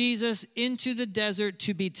led Jesus into the desert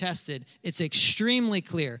to be tested. It's extremely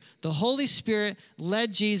clear. The Holy Spirit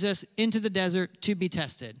led Jesus into the desert to be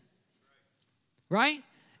tested. Right?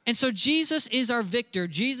 And so Jesus is our victor.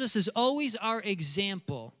 Jesus is always our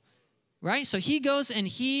example. Right? So he goes in and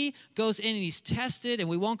he's tested, and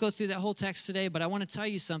we won't go through that whole text today, but I want to tell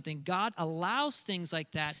you something. God allows things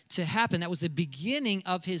like that to happen. That was the beginning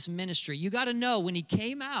of his ministry. You got to know, when he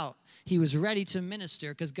came out, he was ready to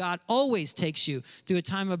minister, because God always takes you through a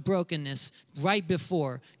time of brokenness right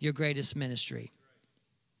before your greatest ministry.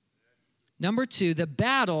 Number 2, the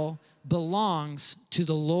battle belongs to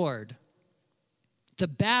the Lord. The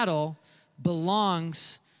battle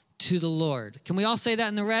belongs to the Lord. Can we all say that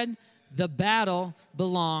in the red? The battle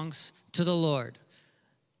belongs to the Lord.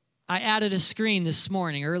 I added a screen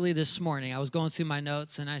early this morning. I was going through my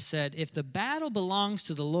notes, and I said, if the battle belongs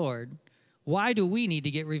to the Lord, why do we need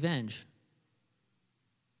to get revenge?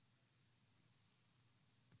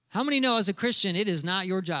 How many know, as a Christian, it is not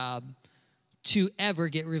your job to ever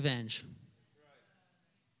get revenge?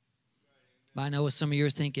 I know what some of you are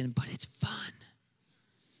thinking, but it's fun.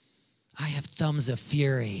 I have thumbs of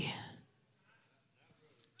fury.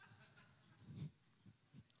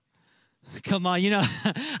 Come on,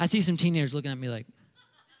 I see some teenagers looking at me like,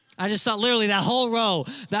 I just saw literally that whole row,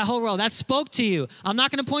 that spoke to you. I'm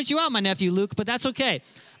not going to point you out, my nephew Luke, but that's okay.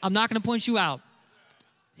 I'm not going to point you out.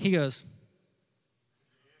 He goes,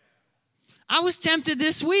 I was tempted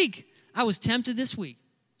this week.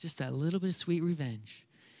 Just that little bit of sweet revenge.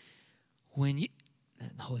 The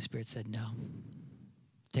Holy Spirit said, no.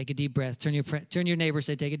 Take a deep breath. Turn your neighbor,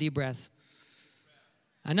 say, take a deep breath.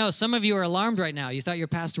 I know some of you are alarmed right now. You thought your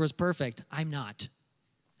pastor was perfect. I'm not.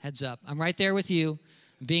 Heads up. I'm right there with you.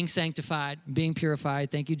 I'm being sanctified, I'm being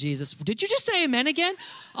purified. Thank you, Jesus. Did you just say amen again?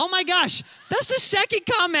 Oh my gosh. That's the second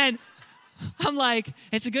comment. I'm like,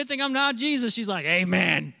 it's a good thing I'm not Jesus. She's like,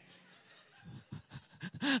 amen.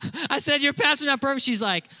 I said, your pastor's not perfect. She's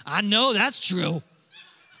like, I know that's true.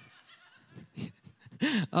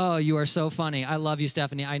 Oh, you are so funny. I love you,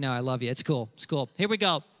 Stephanie. I know, I love you. It's cool. Here we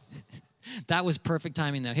go. That was perfect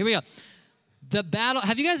timing, though. Here we go. The battle.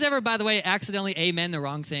 Have you guys ever, by the way, accidentally amen the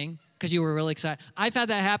wrong thing because you were really excited? I've had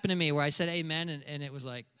that happen to me where I said amen, and it was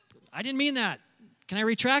like, I didn't mean that. Can I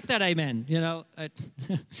retract that amen?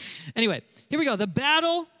 Anyway, here we go. The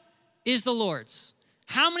battle is the Lord's.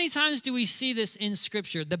 How many times do we see this in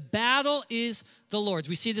Scripture? The battle is the Lord's.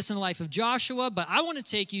 We see this in the life of Joshua, but I want to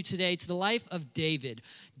take you today to the life of David.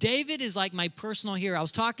 David is like my personal hero. I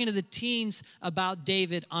was talking to the teens about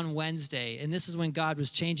David on Wednesday, and this is when God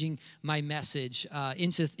was changing my message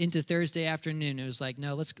into Thursday afternoon. It was like,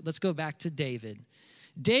 no, let's go back to David.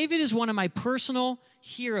 David is one of my personal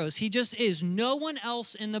heroes. He just is. No one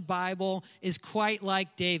else in the Bible is quite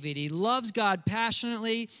like David. He loves God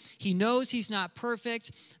passionately. He knows he's not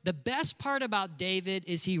perfect. The best part about David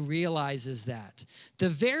is he realizes that. The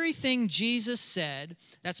very thing Jesus said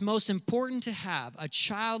that's most important to have, a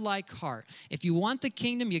childlike heart. If you want the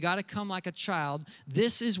kingdom, you got to come like a child.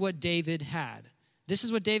 This is what David had. This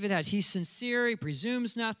is what David had. He's sincere. He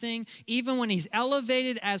presumes nothing. Even when he's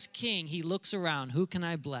elevated as king, he looks around. Who can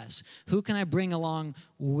I bless? Who can I bring along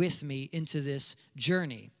with me into this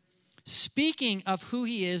journey? Speaking of who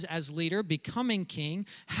he is as leader, becoming king,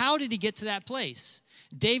 how did he get to that place?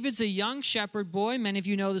 David's a young shepherd boy. Many of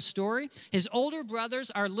you know the story. His older brothers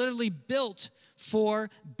are literally built for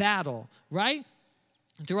battle, right?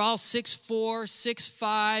 They're all 6'4",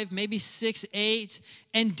 6'5", maybe 6'8".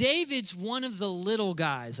 And David's one of the little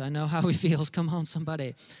guys. I know how he feels. Come on,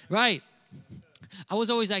 somebody. Right. I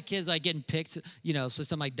was always that kid like getting picked, so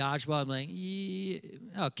something like dodgeball. I'm like, yeah,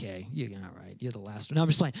 okay, you're all right. You're the last one. No, I'm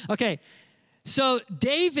just playing. Okay. So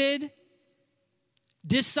David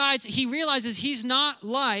he realizes he's not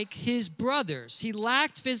like his brothers. He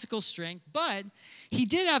lacked physical strength, but he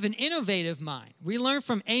did have an innovative mind. We learn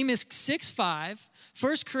from Amos 6:5,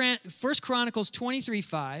 1 Chronicles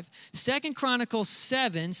 23:5, 2 Chronicles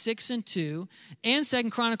 7:6-2, and 2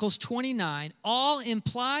 Chronicles 29 all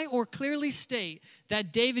imply or clearly state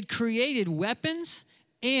that David created weapons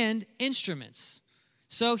and instruments.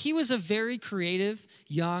 So he was a very creative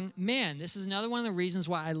young man. This is another one of the reasons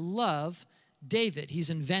why I love David.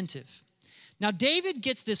 He's inventive. Now, David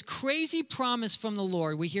gets this crazy promise from the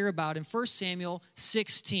Lord we hear about in 1 Samuel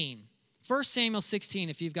 16. 1 Samuel 16,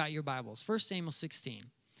 if you've got your Bibles. 1 Samuel 16.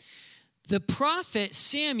 The prophet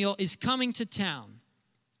Samuel is coming to town.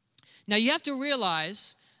 Now, you have to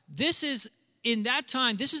realize in that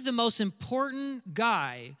time, this is the most important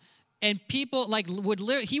guy. And people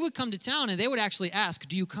he would come to town and they would actually ask,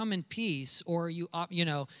 do you come in peace or are you,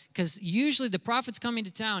 because usually the prophet's coming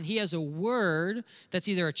to town. He has a word that's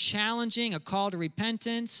either a challenging, a call to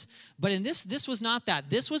repentance. But in this was not that.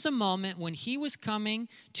 This was a moment when he was coming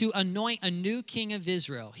to anoint a new king of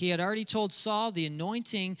Israel. He had already told Saul, the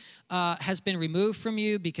anointing has been removed from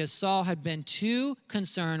you because Saul had been too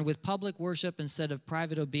concerned with public worship instead of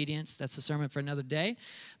private obedience. That's a sermon for another day.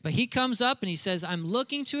 But he comes up and he says, I'm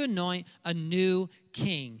looking to anoint a new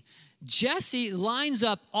king. Jesse lines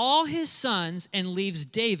up all his sons and leaves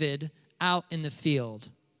David out in the field.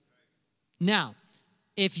 Now,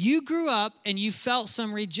 if you grew up and you felt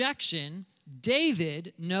some rejection,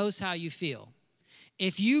 David knows how you feel.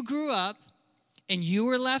 If you grew up and you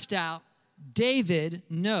were left out, David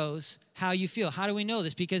knows how you feel. How do we know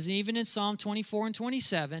this? Because even in Psalm 24 and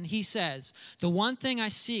 27, he says, the one thing I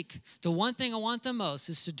seek, the one thing I want the most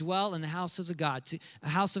is to dwell in the house of God,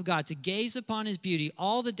 to gaze upon his beauty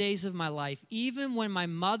all the days of my life, even when my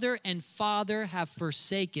mother and father have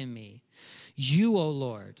forsaken me. You, O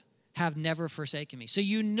Lord, have never forsaken me. So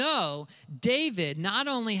David not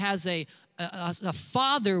only has a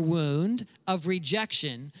father wound of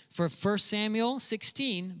rejection for 1 Samuel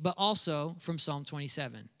 16, but also from Psalm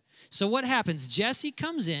 27. So what happens? Jesse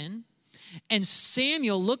comes in, and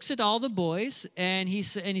Samuel looks at all the boys, and he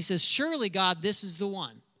says, surely, God, this is the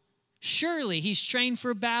one. Surely, he's trained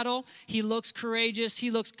for battle. He looks courageous. He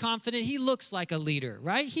looks confident. He looks like a leader,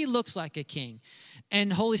 right? He looks like a king.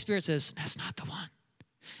 And Holy Spirit says, that's not the one.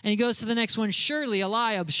 And he goes to the next one, surely,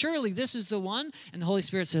 Eliab, surely this is the one. And the Holy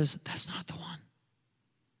Spirit says, that's not the one.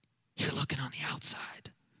 You're looking on the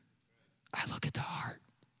outside. I look at the heart.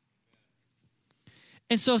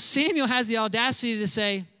 And so Samuel has the audacity to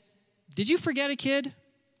say, did you forget a kid?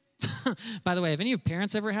 By the way, have any of your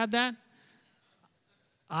parents ever had that?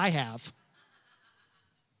 I have.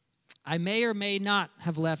 I may or may not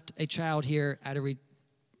have left a child here at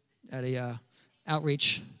a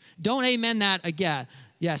outreach. Don't amen that again.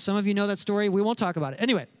 Yeah, some of you know that story. We won't talk about it.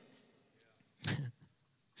 Anyway,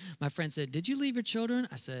 my friend said, did you leave your children?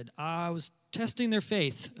 I said, I was testing their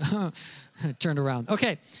faith. Turned around.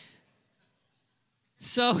 Okay.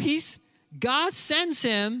 So God sends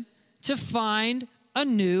him to find a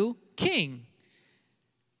new king.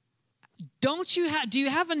 Do you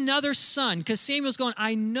have another son? Because Samuel's going,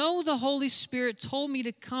 I know the Holy Spirit told me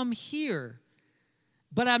to come here,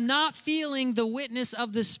 but I'm not feeling the witness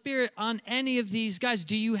of the Spirit on any of these guys.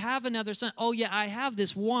 Do you have another son? Oh, yeah, I have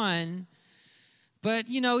this one, but,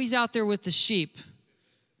 he's out there with the sheep.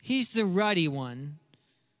 He's the ruddy one.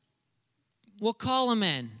 We'll call him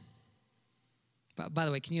in. By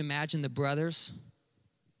the way, can you imagine the brothers?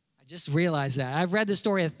 I just realized that. I've read the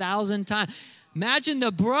story 1,000 times. Imagine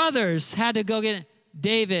the brothers had to go get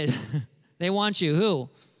David. They want you. Who?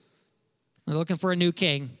 They're looking for a new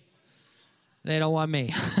king. They don't want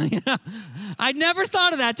me. I never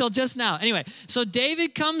thought of that till just now. Anyway, so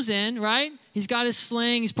David comes in, right? He's got his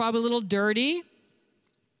sling. He's probably a little dirty.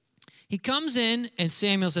 He comes in, and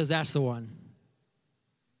Samuel says, that's the one.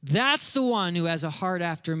 That's the one who has a heart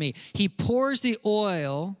after me. He pours the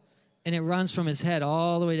oil, and it runs from his head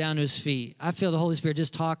all the way down to his feet. I feel the Holy Spirit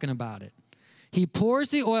just talking about it. He pours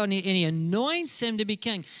the oil, and he anoints him to be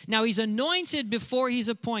king. Now, he's anointed before he's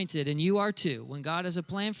appointed, and you are too. When God has a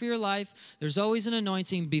plan for your life, there's always an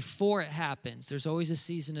anointing before it happens. There's always a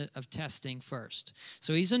season of testing first.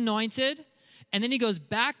 So he's anointed, and then he goes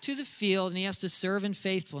back to the field, and he has to serve in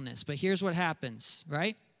faithfulness. But here's what happens,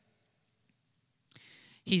 right?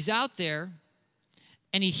 He's out there,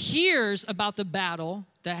 and he hears about the battle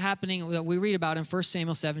that we read about in 1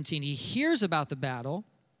 Samuel 17. He hears about the battle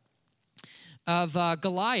of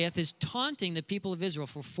Goliath is taunting the people of Israel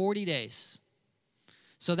for 40 days.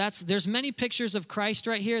 So there's many pictures of Christ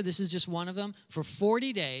right here. This is just one of them. For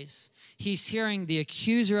 40 days, he's hearing the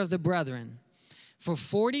accuser of the brethren. For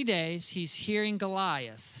 40 days, he's hearing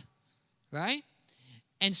Goliath, right?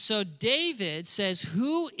 And so David says,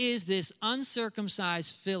 who is this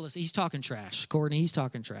uncircumcised Philistine? He's talking trash, Courtney. He's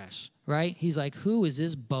talking trash, right? He's like, who is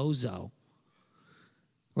this bozo?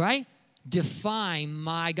 Right? Define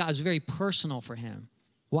my God. It was very personal for him.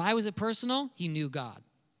 Why was it personal? He knew God.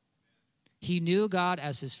 He knew God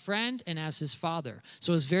as his friend and as his father.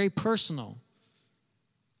 So it was very personal.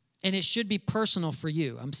 And it should be personal for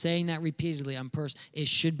you. I'm saying that repeatedly. It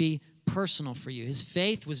should be personal for you. His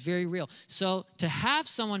faith was very real. So to have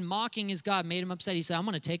someone mocking his God made him upset. He said, I'm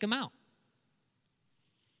going to take him out.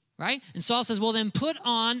 Right? And Saul says, well, then put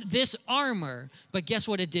on this armor. But guess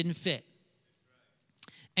what? It didn't fit.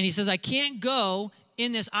 And he says, I can't go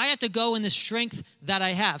in this. I have to go in the strength that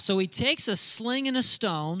I have. So he takes a sling and a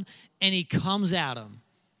stone, and he comes at him.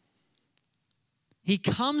 He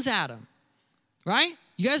comes at him, right?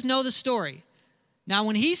 You guys know the story. Now,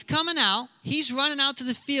 when he's coming out, he's running out to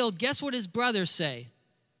the field. Guess what his brothers say?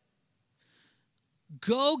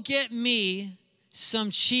 Go get me some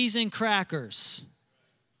cheese and crackers.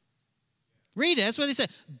 Read it. That's what they said.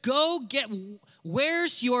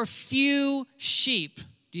 Where's your few sheep?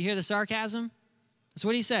 Do you hear the sarcasm? That's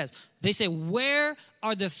what he says. They say, where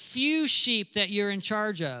are the few sheep that you're in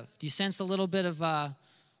charge of? Do you sense a little bit of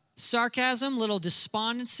sarcasm, little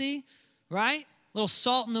despondency, right? A little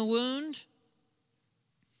salt in the wound.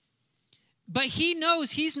 But he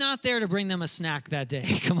knows he's not there to bring them a snack that day.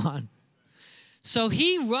 Come on. So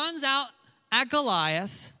he runs out at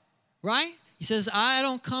Goliath, right? He says, I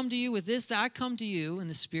don't come to you with this. I come to you in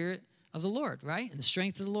the spirit of the Lord, right? In the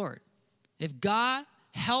strength of the Lord. If God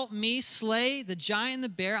help me slay the giant, the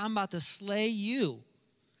bear, I'm about to slay you.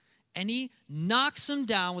 And he knocks him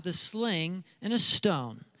down with a sling and a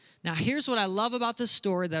stone. Now, here's what I love about this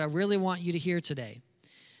story that I really want you to hear today.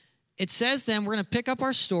 It says then, we're going to pick up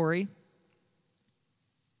our story.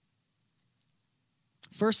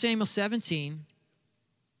 1 Samuel 17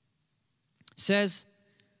 says,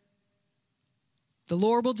 the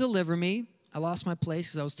Lord will deliver me. I lost my place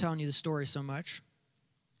because I was telling you the story so much.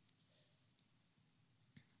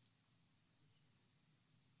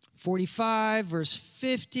 45, verse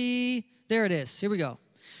 50. There it is. Here we go.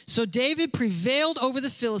 So David prevailed over the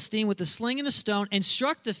Philistine with a sling and a stone and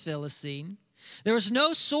struck the Philistine. There was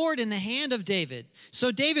no sword in the hand of David.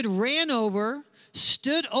 So David ran over,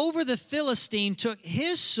 stood over the Philistine, took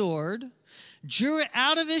his sword, drew it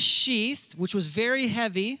out of his sheath, which was very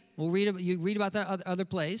heavy. You read about that other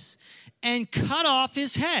place, and cut off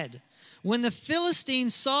his head. When the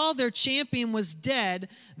Philistines saw their champion was dead,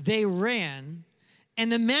 they ran.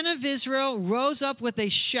 And the men of Israel rose up with a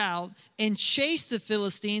shout and chased the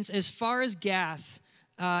Philistines as far as Gath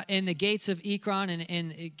and the gates of Ekron,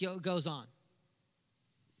 and it goes on.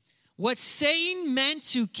 What Satan meant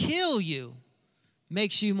to kill you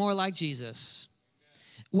makes you more like Jesus.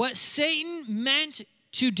 What Satan meant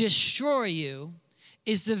to destroy you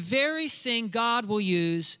is the very thing God will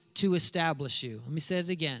use to establish you. Let me say it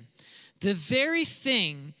again. The very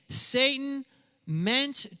thing Satan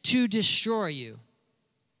meant to destroy you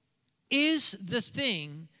is the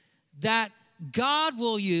thing that God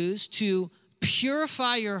will use to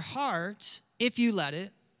purify your heart, if you let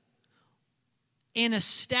it, and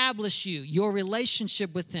establish you, your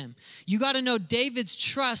relationship with him. You got to know David's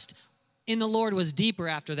trust in the Lord was deeper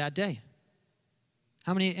after that day.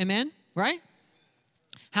 How many, amen? Right?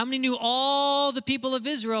 How many knew all the people of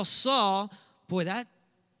Israel saw, boy, that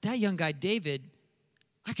young guy David,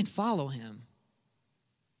 I can follow him.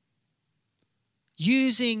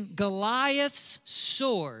 Using Goliath's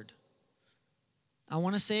sword. I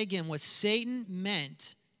want to say again, what Satan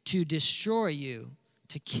meant to destroy you,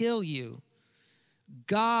 to kill you,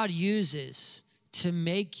 God uses to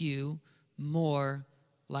make you more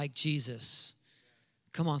like Jesus.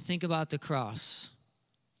 Come on, think about the cross.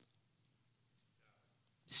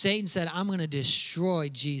 Satan said, I'm going to destroy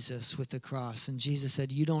Jesus with the cross. And Jesus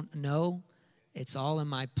said, you don't know. It's all in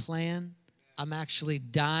my plan. I'm actually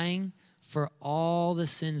dying for all the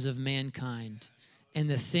sins of mankind. And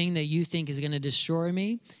the thing that you think is going to destroy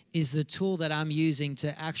me is the tool that I'm using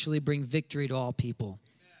to actually bring victory to all people.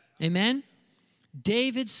 Amen?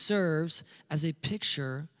 David serves as a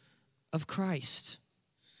picture of Christ.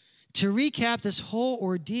 To recap this whole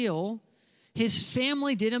ordeal, his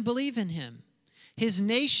family didn't believe in him. His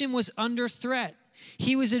nation was under threat.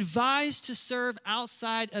 He was advised to serve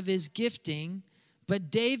outside of his gifting, but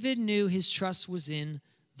David knew his trust was in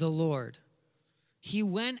the Lord. He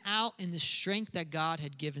went out in the strength that God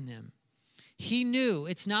had given him. He knew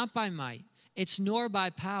it's not by might, it's nor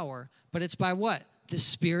by power, but it's by what? The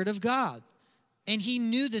Spirit of God. And he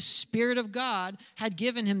knew the Spirit of God had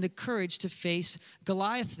given him the courage to face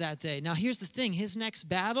Goliath that day. Now, here's the thing. His next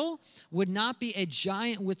battle would not be a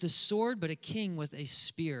giant with a sword, but a king with a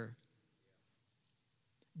spear.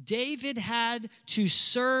 David had to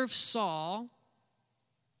serve Saul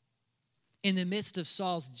in the midst of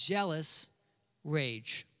Saul's jealous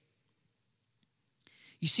rage.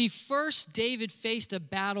 You see, first, David faced a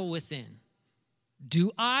battle within. Do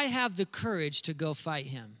I have the courage to go fight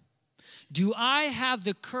him? Do I have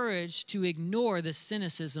the courage to ignore the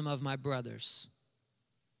cynicism of my brothers?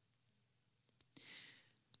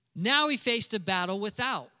 Now he faced a battle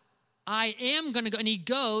without. I am going to go, and he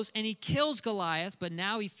goes and he kills Goliath, but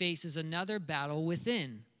now he faces another battle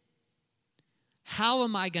within. How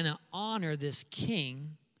am I going to honor this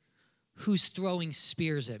king who's throwing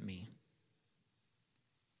spears at me?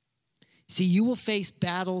 See, you will face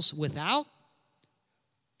battles without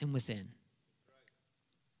and within.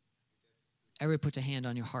 Everybody put a hand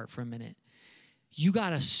on your heart for a minute. You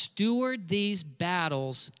got to steward these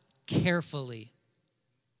battles carefully.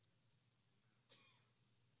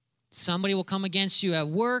 Somebody will come against you at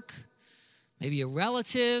work, maybe a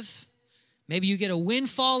relative, maybe you get a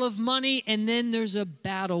windfall of money, and then there's a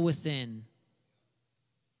battle within.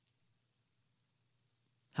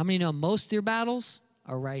 How many know most of your battles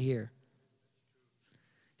are right here?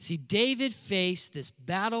 See, David faced this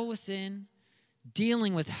battle within,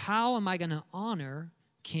 dealing with how am I going to honor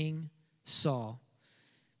King Saul.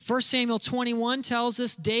 1 Samuel 21 tells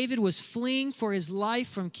us David was fleeing for his life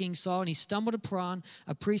from King Saul, and he stumbled upon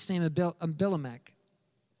a priest named Abimelech.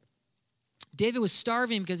 David was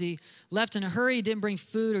starving because he left in a hurry. He didn't bring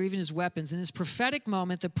food or even his weapons. In this prophetic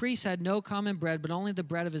moment, the priest had no common bread, but only the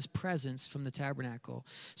bread of his presence from the tabernacle.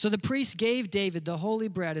 So the priest gave David the holy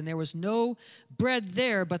bread, and there was no bread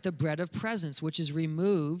there but the bread of presence, which is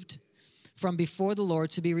removed from before the Lord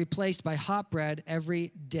to be replaced by hot bread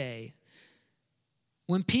every day.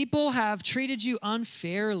 When people have treated you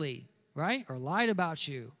unfairly, right, or lied about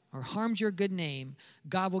you, or harmed your good name,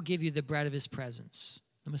 God will give you the bread of his presence.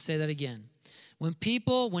 I'm going to say that again.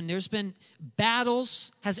 When there's been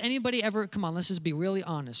battles, has anybody ever, come on, let's just be really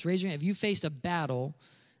honest. Raise your hand. Have you faced a battle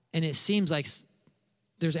and it seems like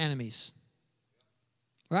there's enemies?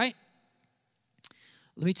 Right?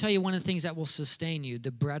 Let me tell you one of the things that will sustain you,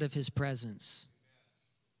 the bread of his presence.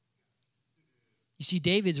 You see,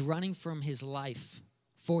 David's running from his life,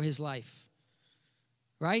 for his life,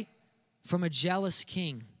 right? From a jealous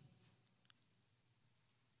king.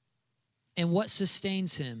 And what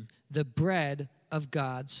sustains him? The bread of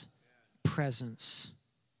God's presence.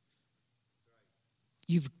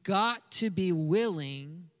 You've got to be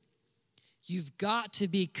willing, you've got to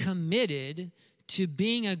be committed to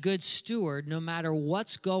being a good steward no matter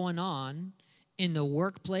what's going on in the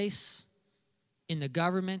workplace, in the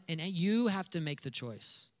government, and you have to make the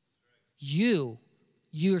choice. You,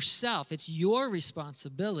 yourself, it's your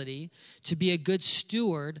responsibility to be a good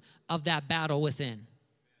steward of that battle within.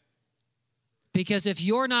 Because if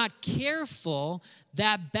you're not careful,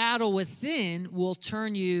 that battle within will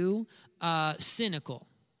turn you cynical.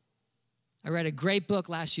 I read a great book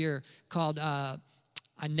last year called I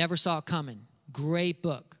Never Saw It Coming. Great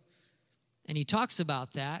book. And he talks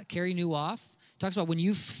about that. Carey Nieuwhof talks about when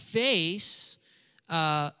you face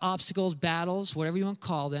obstacles, battles, whatever you want to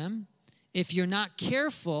call them, if you're not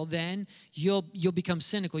careful, then you'll become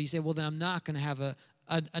cynical. You say, well, then I'm not going to have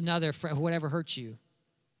another friend, whatever hurts you.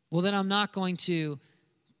 Well, then I'm not going to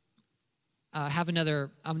have another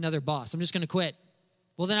boss. I'm just going to quit.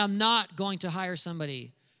 Well, then I'm not going to hire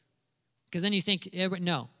somebody. Because then you think,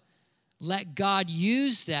 no. Let God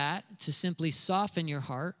use that to simply soften your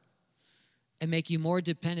heart and make you more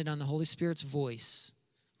dependent on the Holy Spirit's voice,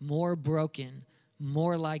 more broken,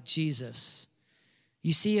 more like Jesus.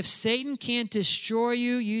 You see, if Satan can't destroy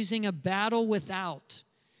you using a battle without,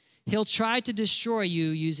 he'll try to destroy you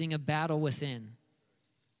using a battle within.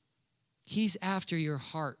 He's after your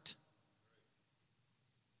heart.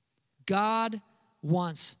 God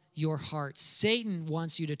wants your heart. Satan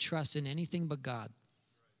wants you to trust in anything but God.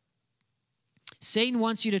 Satan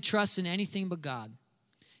wants you to trust in anything but God.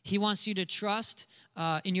 He wants you to trust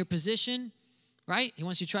in your position, right? He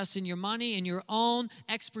wants you to trust in your money, in your own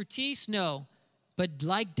expertise. No. But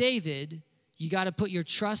like David, you got to put your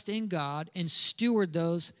trust in God and steward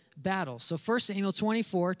those battles. So 1 Samuel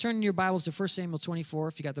 24, turn in your Bibles to 1 Samuel 24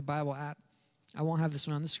 if you got the Bible app. I won't have this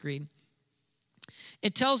one on the screen.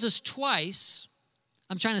 It tells us twice.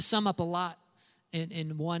 I'm trying to sum up a lot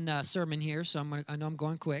in one sermon here, so I know I'm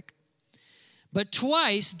going quick. But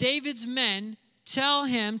twice, David's men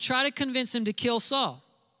try to convince him to kill Saul.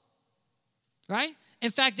 Right?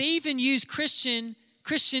 In fact, they even use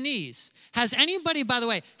Christianese. Has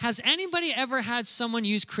anybody ever had someone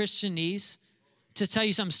use Christianese to tell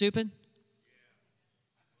you something stupid?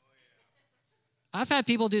 I've had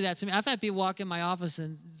people do that to me. I've had people walk in my office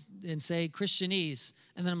and say Christianese,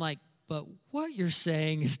 and then I'm like, but what you're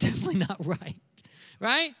saying is definitely not right,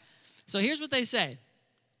 right? So here's what they say.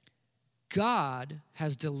 God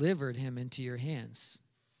has delivered him into your hands.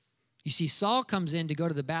 You see, Saul comes in to go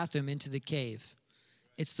to the bathroom into the cave.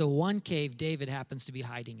 It's the one cave David happens to be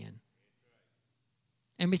hiding in.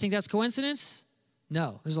 Anybody think that's coincidence?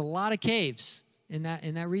 No, there's a lot of caves in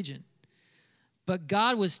that region. But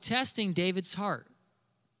God was testing David's heart.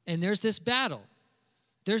 And there's this battle.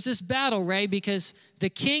 There's this battle, Ray, because the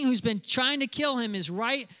king who's been trying to kill him is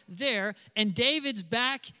right there, and David's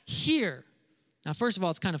back here. Now, first of all,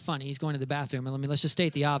 it's kind of funny. He's going to the bathroom. And let's just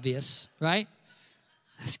state the obvious, right?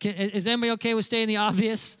 Is anybody okay with stating the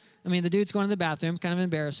obvious? I mean, the dude's going to the bathroom, kind of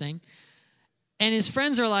embarrassing. And his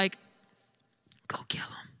friends are like, go kill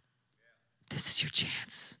him. This is your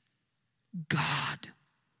chance. God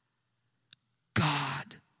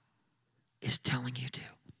is telling you to.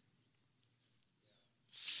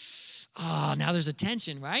 Oh, now there's a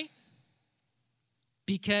tension, right?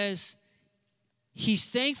 Because he's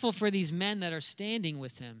thankful for these men that are standing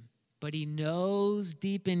with him, but he knows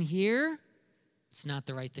deep in here, it's not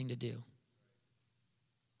the right thing to do.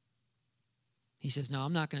 He says, no,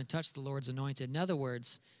 I'm not going to touch the Lord's anointed. In other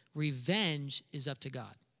words, revenge is up to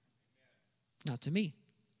God, not to me.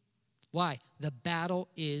 Why? The battle's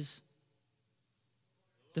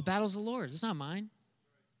the Lord's. It's not mine.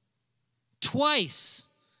 Twice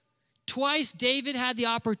David had the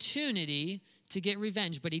opportunity to get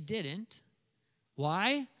revenge, but he didn't.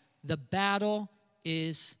 Why? The battle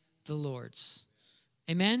is the Lord's.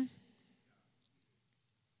 Amen?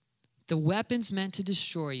 The weapons meant to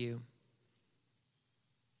destroy you,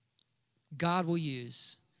 God will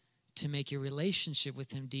use to make your relationship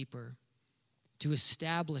with him deeper, to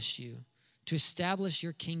establish you, to establish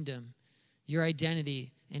your kingdom, your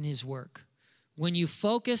identity in his work. When you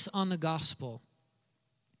focus on the gospel,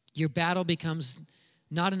 your battle becomes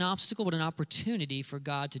not an obstacle, but an opportunity for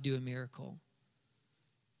God to do a miracle.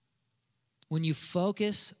 When you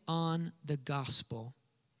focus on the gospel,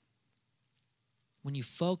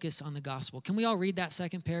 can we all read that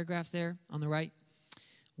second paragraph there on the right?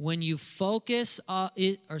 When you focus, let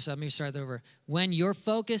me start that over. When your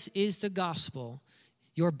focus is the gospel,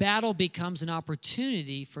 your battle becomes an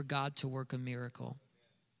opportunity for God to work a miracle.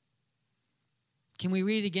 Can we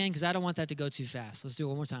read it again? Because I don't want that to go too fast. Let's do it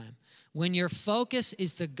one more time. When your focus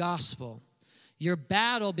is the gospel, your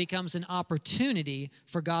battle becomes an opportunity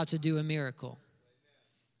for God to do a miracle.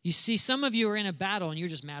 You see, some of you are in a battle and you're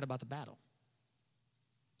just mad about the battle.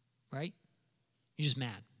 Right? You're just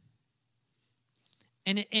mad.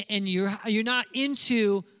 And you're not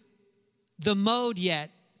into the mode yet.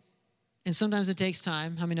 And sometimes it takes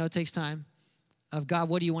time. How many know it takes time? Of God,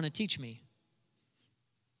 what do you want to teach me?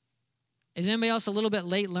 Is anybody else a little bit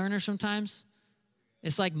late learner sometimes?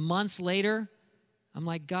 It's like months later. I'm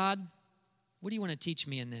like, God, what do you want to teach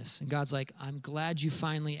me in this? And God's like, I'm glad you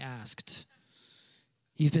finally asked.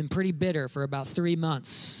 You've been pretty bitter for about 3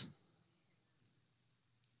 months.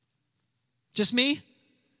 Just me?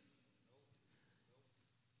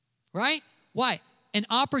 Right? Why? An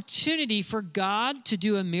opportunity for God to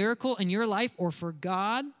do a miracle in your life, or for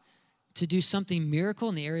God to do something miracle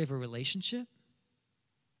in the area of a relationship?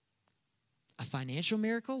 A financial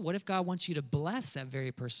miracle? What if God wants you to bless that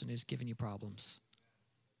very person who's giving you problems?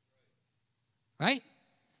 Right?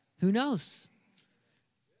 Who knows?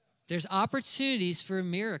 There's opportunities for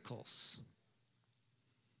miracles.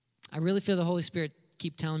 I really feel the Holy Spirit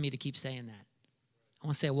keep telling me to keep saying that. I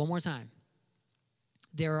want to say it one more time.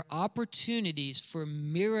 There are opportunities for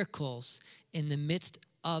miracles in the midst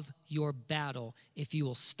of your battle if you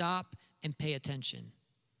will stop and pay attention.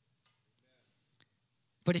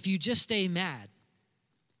 But if you just stay mad,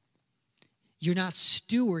 you're not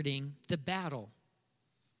stewarding the battle.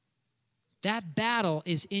 That battle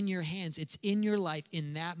is in your hands. It's in your life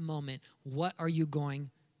in that moment. What are you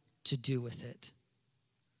going to do with it?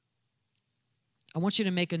 I want you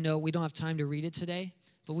to make a note. We don't have time to read it today,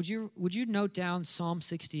 but would you note down Psalm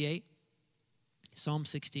 68? Psalm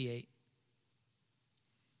 68.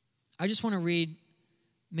 I just want to read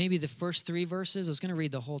maybe the first 3 verses. I was going to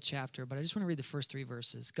read the whole chapter, but I just want to read the first 3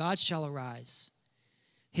 verses. God shall arise.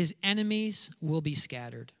 His enemies will be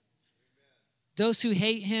scattered. Those who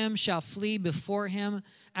hate him shall flee before him.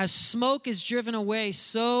 As smoke is driven away,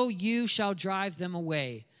 so you shall drive them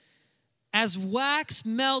away. As wax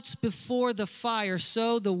melts before the fire,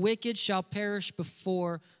 so the wicked shall perish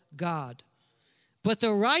before God. But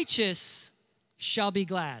the righteous shall be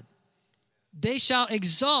glad. They shall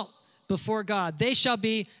exult before God. They shall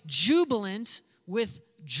be jubilant with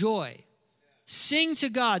joy. Sing to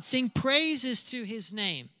God. Sing praises to his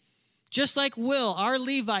name. Just like Will, our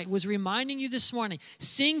Levite, was reminding you this morning,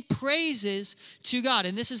 sing praises to God.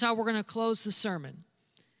 And this is how we're going to close the sermon.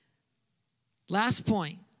 Last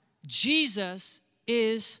point. Jesus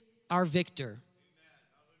is our victor.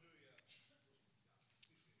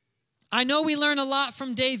 I know we learn a lot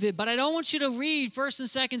from David, but I don't want you to read 1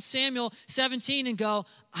 and 2 Samuel 17 and go,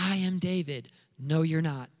 I am David. No, you're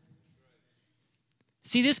not.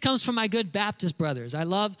 See, this comes from my good Baptist brothers.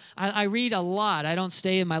 I read a lot. I don't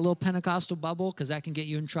stay in my little Pentecostal bubble because that can get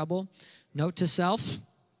you in trouble. Note to self,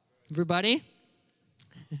 everybody.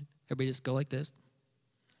 Everybody just go like this.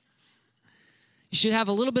 You should have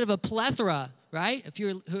a little bit of a plethora, right, if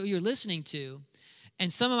you're who you're listening to.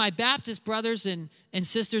 And some of my Baptist brothers and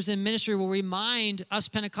sisters in ministry will remind us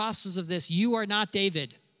Pentecostals of this. You are not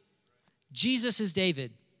David. Jesus is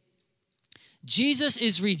David. Jesus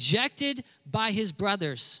is rejected by his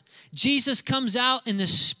brothers. Jesus comes out in the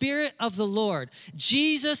Spirit of the Lord.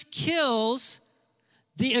 Jesus kills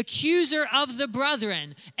the accuser of the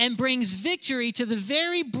brethren and brings victory to the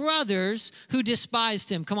very brothers who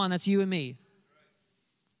despised him. Come on, that's you and me.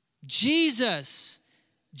 Jesus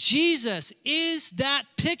is that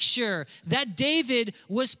picture that David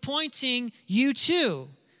was pointing you to.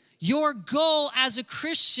 Your goal as a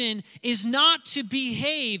Christian is not to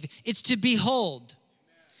behave, it's to behold.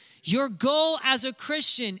 Your goal as a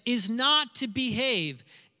Christian is not to behave,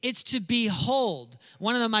 it's to behold.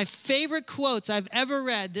 One of my favorite quotes I've ever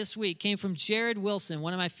read this week came from Jared Wilson,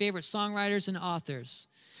 one of my favorite songwriters and authors.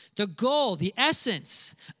 The goal, the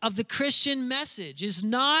essence of the Christian message is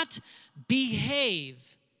not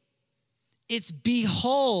behave, it's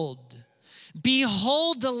behold.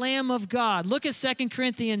 Behold the Lamb of God. Look at 2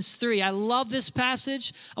 Corinthians 3. I love this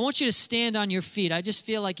passage. I want you to stand on your feet. I just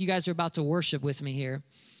feel like you guys are about to worship with me here.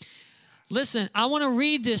 Listen, I want to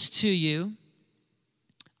read this to you.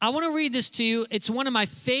 It's one of my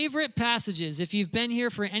favorite passages. If you've been here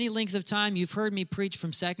for any length of time, you've heard me preach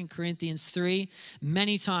from 2 Corinthians 3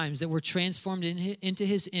 many times, that we're transformed into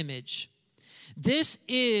his image. This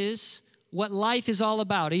is what life is all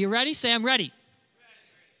about. Are you ready? Say, I'm ready.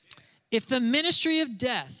 If the ministry of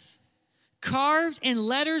death, carved in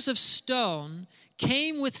letters of stone,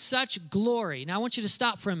 came with such glory. Now I want you to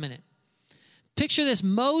stop for a minute. Picture this.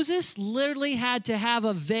 Moses literally had to have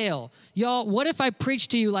a veil. Y'all, what if I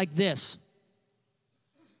preached to you like this?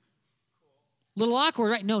 A little awkward,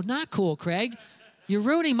 right? No, not cool, Craig. You're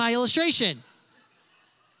ruining my illustration.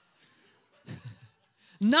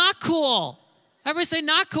 Not cool. Everybody say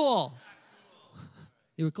not cool.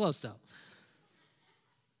 You were close, though.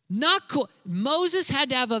 Not cool. Moses had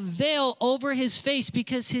to have a veil over his face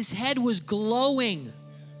because his head was glowing.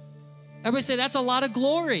 Everybody say that's a lot of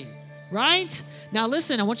glory, right? Now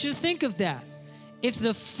listen, I want you to think of that. If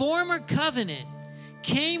the former covenant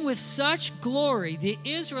came with such glory, the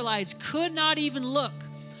Israelites could not even look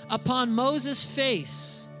upon Moses'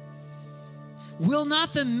 face. Will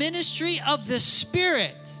not the ministry of the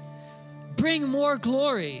Spirit bring more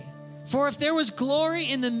glory? For if there was glory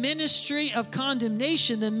in the ministry of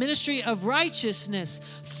condemnation, the ministry of righteousness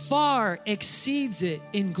far exceeds it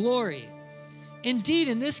in glory. Indeed,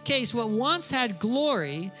 in this case, what once had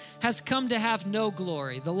glory has come to have no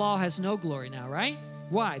glory. The law has no glory now, right?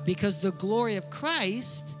 Why? Because the glory of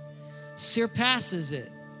Christ surpasses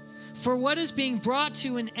it. For what is being brought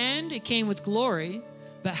to an end, it came with glory,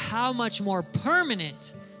 but how much more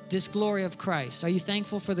permanent this glory of Christ. Are you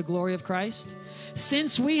thankful for the glory of Christ?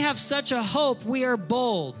 Since we have such a hope, we are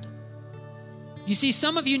bold. You see,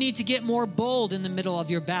 some of you need to get more bold in the middle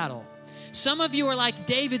of your battle. Some of you are like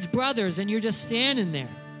David's brothers and you're just standing there.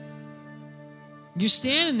 You're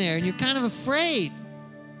standing there and you're kind of afraid.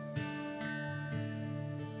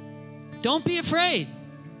 Don't be afraid.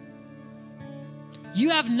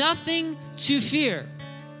 You have nothing to fear.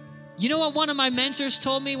 You know what one of my mentors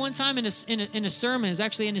told me one time in a sermon, it was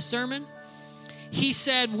actually in a sermon? He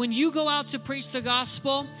said, when you go out to preach the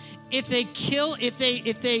gospel, if they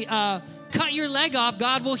cut your leg off,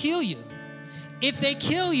 God will heal you. If they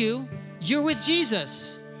kill you, you're with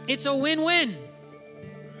Jesus. It's a win-win.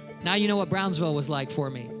 Now you know what Brownsville was like for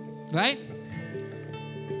me, right?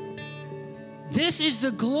 This is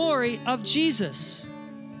the glory of Jesus.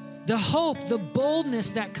 The hope, the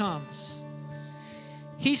boldness that comes.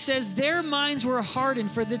 He says their minds were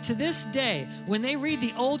hardened to this day, when they read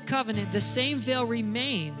the old covenant, the same veil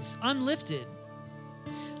remains unlifted.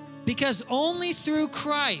 Because only through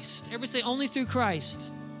Christ, everybody say only through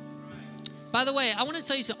Christ. By the way, I want to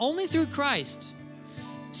tell you something, only through Christ.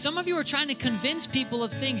 Some of you are trying to convince people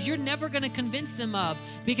of things you're never going to convince them of,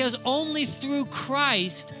 because only through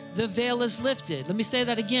Christ the veil is lifted. Let me say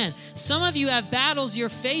that again. Some of you have battles you're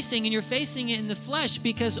facing and you're facing it in the flesh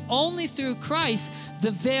because only through Christ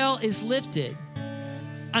the veil is lifted.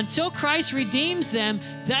 Until Christ redeems them,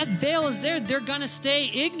 that veil is there. They're going to stay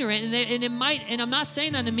ignorant, and I'm not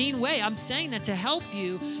saying that in a mean way. I'm saying that to help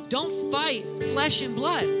you. Don't fight flesh and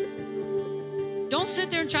blood. Don't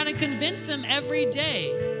sit there and try to convince them every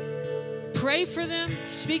day. Pray for them,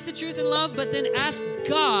 speak the truth in love, but then ask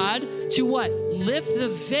God to what? Lift the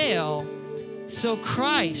veil so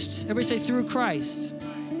Christ, everybody say through Christ.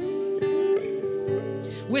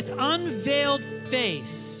 With unveiled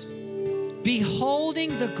face, beholding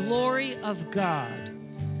the glory of God,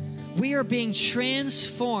 we are being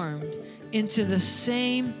transformed into the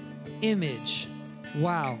same image.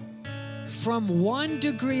 Wow. From one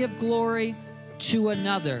degree of glory to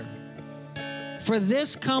another. For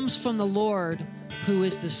this comes from the Lord, who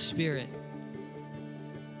is the Spirit.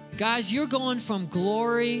 Guys, you're going from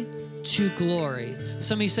glory to glory.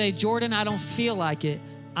 Some of you say, Jordan, I don't feel like it.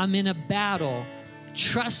 I'm in a battle.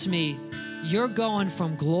 Trust me, you're going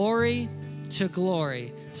from glory to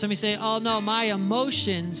glory. Some of you say, oh no, my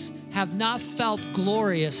emotions have not felt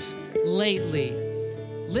glorious lately.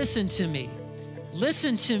 Listen to me.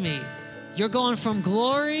 Listen to me. You're going from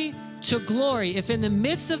glory to glory. If in the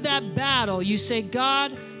midst of that battle you say,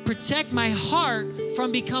 God, protect my heart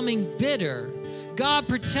from becoming bitter. God,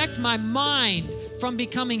 protect my mind from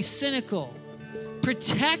becoming cynical.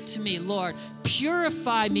 Protect me, Lord.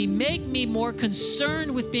 Purify me. Make me more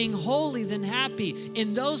concerned with being holy than happy.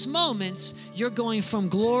 In those moments, you're going from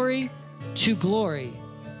glory to glory.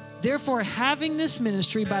 Therefore, having this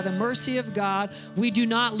ministry by the mercy of God, we do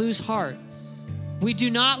not lose heart. We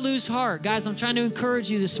do not lose heart. Guys, I'm trying to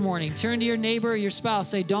encourage you this morning. Turn to your neighbor or your spouse.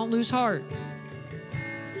 Say, don't lose heart.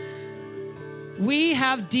 We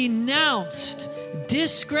have denounced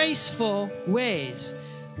disgraceful ways.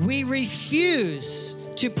 We refuse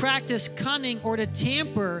to practice cunning or to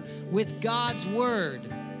tamper with God's word.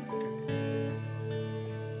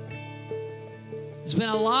 There's been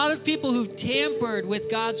a lot of people who've tampered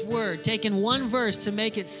with God's word, taken one verse to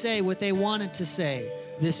make it say what they wanted to say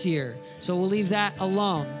this year. So we'll leave that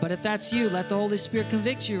alone. But if that's you, let the Holy Spirit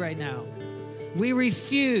convict you right now. We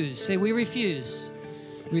refuse. Say, we refuse.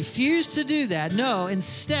 Refuse to do that. No,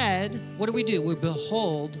 instead, what do? We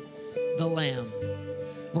behold the Lamb.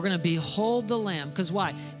 We're going to behold the Lamb. Because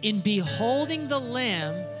why? In beholding the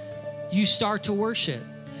Lamb, you start to worship.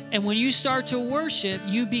 And when you start to worship,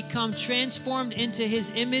 you become transformed into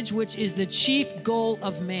His image, which is the chief goal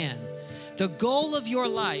of man. The goal of your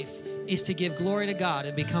life is to give glory to God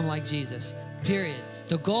and become like Jesus, period.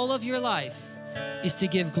 The goal of your life is to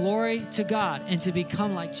give glory to God and to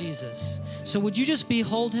become like Jesus. So would you just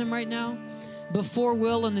behold Him right now? Before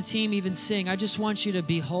Will and the team even sing, I just want you to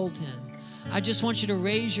behold Him. I just want you to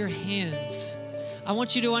raise your hands. I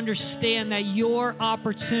want you to understand that your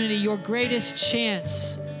opportunity, your greatest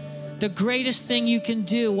chance, the greatest thing you can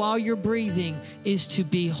do while you're breathing is to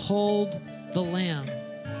behold the Lamb.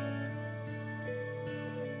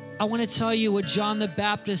 I want to tell you what John the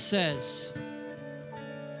Baptist says.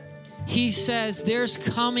 He says, there's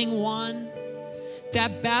coming one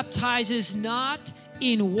that baptizes not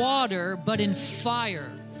in water, but in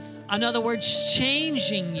fire. In other words,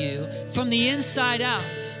 changing you from the inside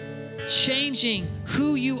out, changing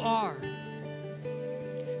who you are.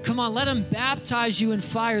 Come on, let Him baptize you in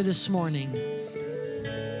fire this morning.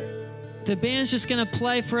 The band's just going to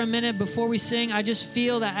play for a minute before we sing. I just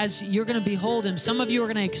feel that as you're going to behold Him, some of you are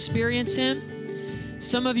going to experience Him.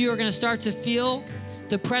 Some of you are going to start to feel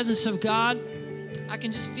the presence of God. I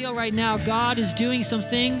can just feel right now God is doing some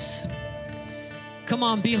things. Come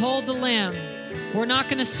on, behold the Lamb. We're not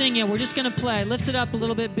going to sing yet. We're just going to play. Lift it up a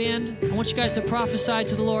little bit, band. I want you guys to prophesy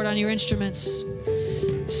to the Lord on your instruments.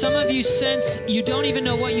 Some of you sense, you don't even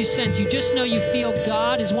know what you sense. You just know you feel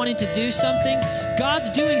God is wanting to do something. God's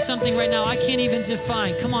doing something right now I can't even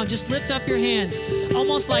define. Come on, just lift up your hands.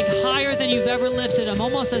 Almost like higher than you've ever lifted them.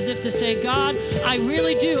 Almost as if to say, God, I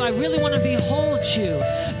really do. I really want to behold you.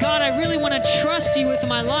 God, I really want to trust you with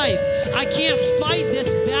my life. I can't fight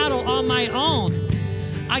this battle on my own.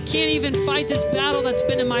 I can't even fight this battle that's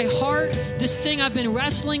been in my heart, this thing I've been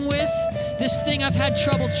wrestling with, this thing I've had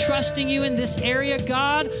trouble trusting you in this area.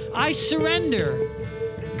 God, I surrender.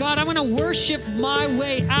 God, I'm going to worship my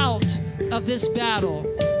way out of this battle.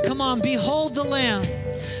 Come on, behold the Lamb.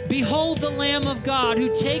 Behold the Lamb of God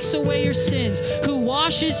who takes away your sins, who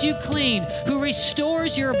washes you clean, who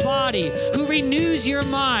restores your body, who renews your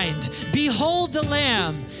mind. Behold the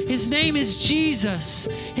Lamb. His name is Jesus.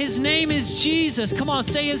 His name is Jesus. Come on,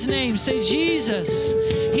 say his name. Say Jesus.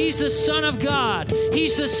 He's the Son of God.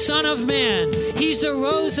 He's the Son of Man. He's the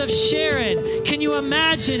Rose of Sharon. Can you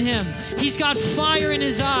imagine him? He's got fire in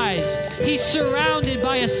his eyes. He's surrounded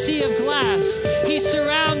by a sea of glass. He's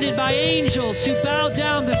surrounded by angels who bow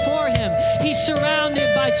down before him. He's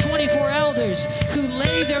surrounded by 24 elders who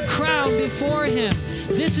lay their crown before him.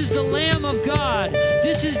 This is the Lamb of God.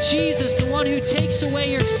 This is Jesus, the one who takes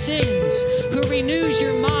away your sins, who renews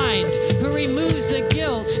your mind, who removes the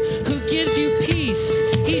guilt, who gives you peace.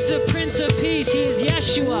 He's the Prince of Peace. He is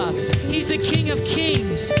Yeshua. He's the King of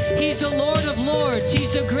Kings. He's the Lord of Lords.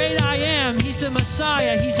 He's the great I am. He's the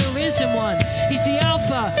Messiah. He's the risen one. He's the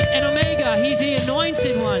Alpha and Omega. He's the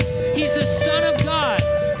anointed one. He's the Son of God.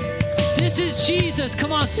 This is Jesus.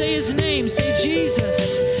 Come on, say his name. Say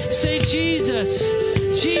Jesus. Say Jesus.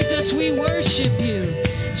 Jesus, we worship you.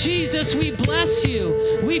 Jesus, we bless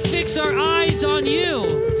you. We fix our eyes on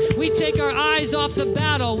you. We take our eyes off the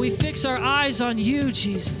battle. We fix our eyes on you,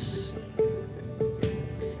 Jesus.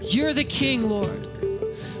 You're the King, Lord.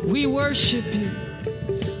 We worship you.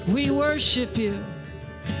 We worship you.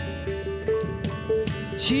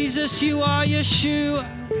 Jesus, you are Yeshua.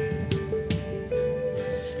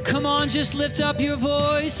 Come on, just lift up your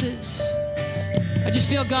voices. I just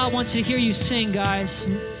feel God wants to hear you sing, guys.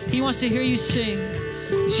 He wants to hear you sing.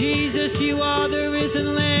 Jesus, you are the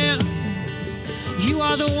risen Lamb. You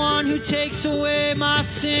are the one who takes away my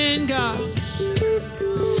sin, God.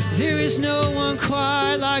 There is no one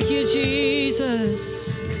quite like you,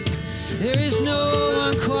 Jesus. There is no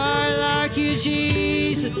one quite like you,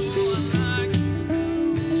 Jesus.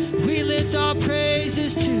 We lift our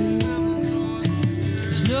praises to you.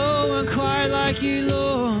 There's no one quite like you,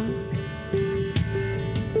 Lord.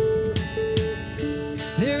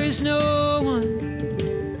 There is no one.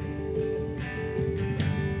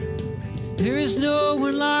 There is no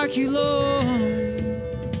one like you, Lord.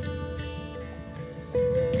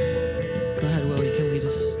 Go ahead, Will. You can lead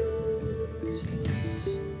us.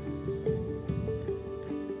 Jesus.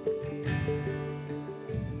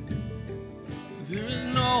 There is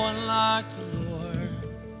no one like the Lord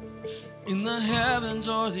in the heavens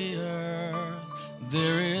or the earth.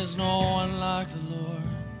 There is no one like the Lord.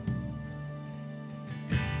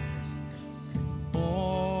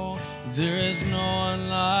 Oh, there is no one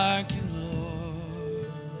like you, Lord.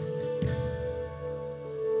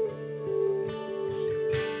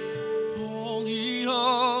 Holy,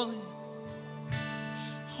 holy,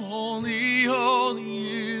 holy, holy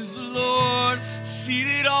is the Lord,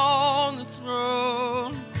 seated on the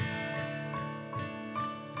throne.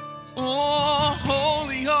 Oh,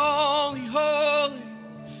 holy, holy, holy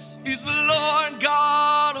is the Lord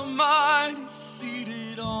God Almighty,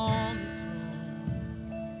 seated on the throne.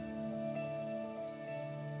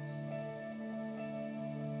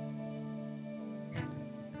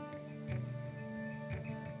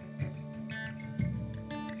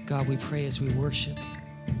 God, we pray as we worship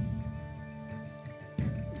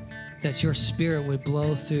that your spirit would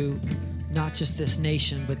blow through not just this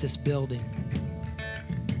nation, but this building.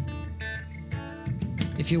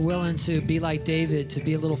 If you're willing to be like David, to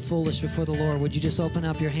be a little foolish before the Lord, would you just open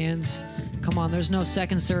up your hands? Come on, there's no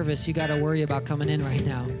second service you got to worry about coming in right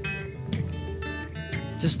now.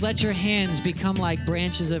 Just let your hands become like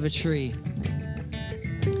branches of a tree.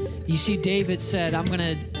 You see, David said, I'm going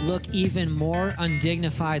to look even more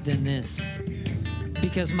undignified than this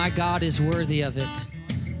because my God is worthy of it.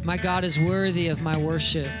 My God is worthy of my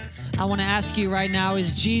worship. I want to ask you right now,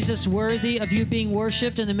 is Jesus worthy of you being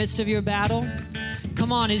worshiped in the midst of your battle?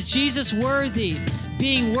 Come on, is Jesus worthy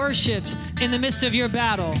being worshiped in the midst of your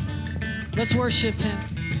battle? Let's worship him.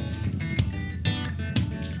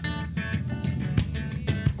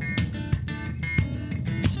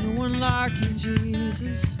 There's no one one like you,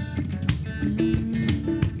 Jesus.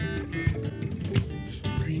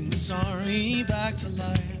 Bring this army back to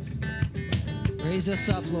life. Raise us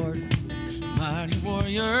up, Lord. Mighty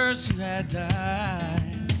warriors who had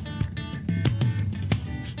died.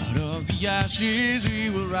 Out of the ashes we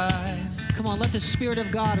will rise. Come on, let the Spirit of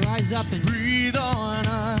God rise up and Breathe on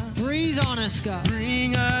us. breathe on us, God.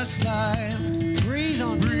 Bring us life. Breathe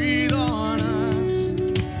on us. Breathe on us.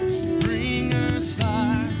 Bring us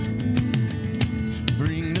life.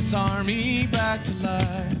 Bring this army back to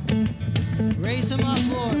life. Raise them up,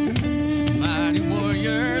 Lord. Mighty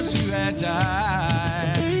warriors who had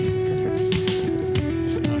died.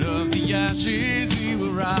 Out of the ashes we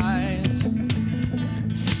will rise.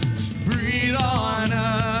 Breathe on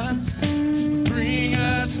us. Bring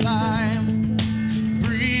us life.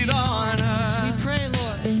 Breathe on We us. pray,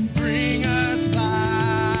 Lord. Bring us life.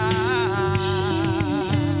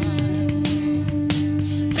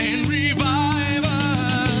 And revive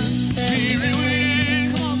us. Spirit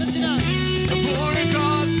wind. Come on, lift it up. Pour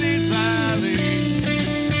across this valley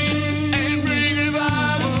and bring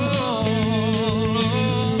revival.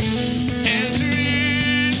 Enter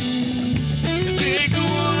in and take the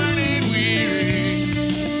worn and weary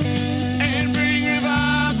and bring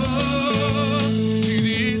revival to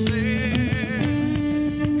this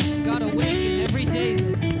land. God, awaken every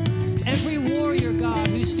David, every warrior, God,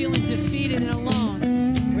 who's feeling defeated and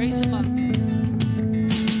alone. Raise them up.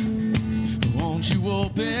 Won't you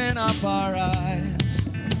open up our eyes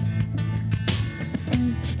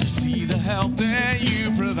to see the help that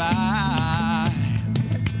you provide?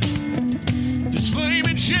 There's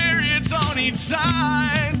flaming chariots on each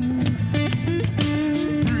side.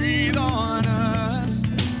 Breathe on us,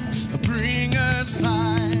 bring us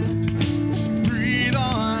life. Breathe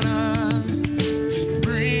on us,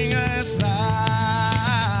 bring us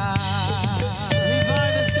life.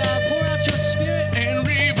 Revive us, God. Pour out your Spirit. And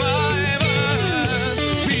revive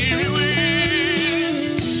us, Spirit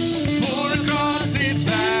wind. Pour across this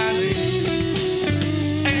valley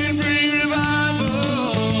and bring revival.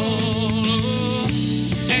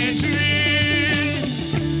 Enter in,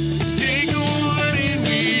 take the worn and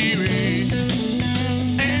weary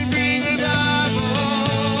and bring revival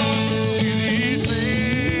to this land.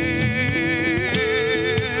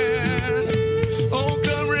 Oh,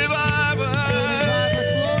 come revive us. Revive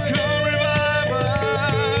us, Lord. Come revive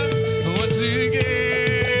us once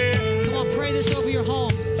again. Come on, pray this over your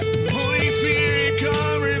home. Holy Spirit,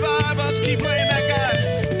 come revive us. Keep playing that,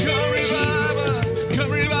 guys. Come revive us.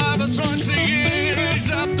 Come revive us once again. Raise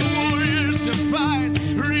up the warriors to fight.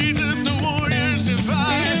 Raise up the warriors to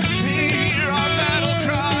fight. Hear our battle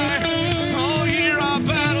cry. Oh, hear our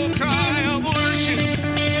battle cry of worship.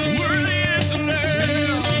 Worthy is the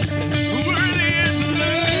Lamb. Worthy is the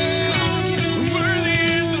Lamb. Worthy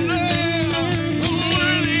is the Lamb.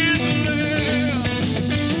 Worthy is the Lamb.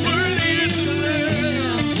 Worthy is the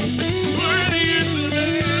Lamb. Worthy is the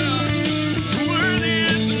Lamb. Worthy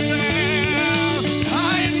is the Lamb.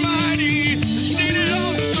 High and mighty, seated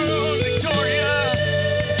on the throne, victorious.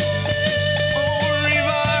 Oh,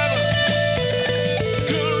 revive us.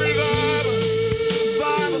 Come revive us.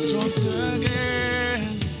 Revive us once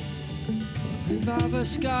again. Revive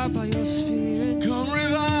us, God, by your Spirit. Come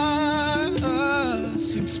revive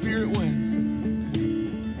us in spirit wind.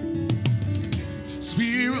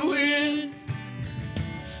 Spirit wind,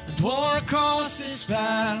 pour across this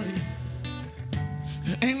valley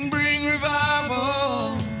and bring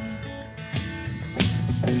revival.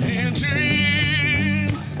 Enter in,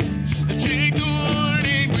 take the worn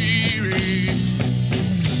and weary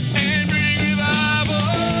and bring revival.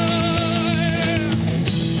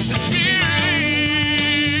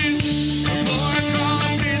 Spirit, pour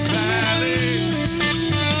across this valley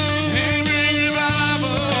and bring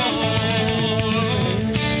revival.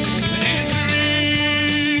 Enter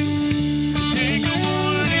in, take the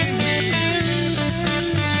worn and weary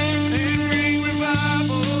and bring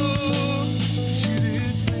revival to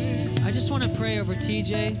this land. I just want to pray over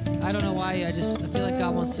TJ. I don't know why. I feel like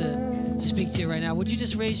God wants to speak to you right now. Would you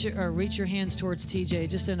just reach your hands towards TJ,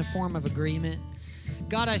 just in a form of agreement?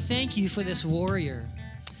 God, I thank you for this warrior.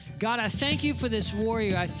 God, I thank you for this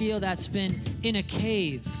warrior I feel that's been in a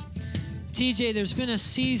cave. TJ, there's been a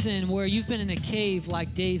season where you've been in a cave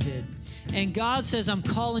like David. And God says, I'm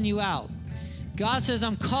calling you out. God says,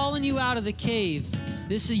 I'm calling you out of the cave.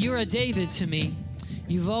 You're a David to me.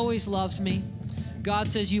 You've always loved me. God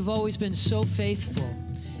says, you've always been so faithful.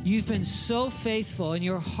 You've been so faithful, and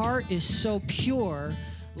your heart is so pure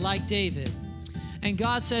like David. And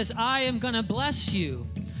God says, I am going to bless you.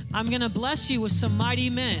 I'm going to bless you with some mighty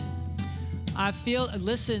men.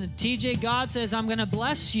 Listen, TJ, God says, I'm going to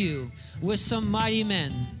bless you with some mighty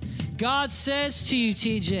men. God says to you,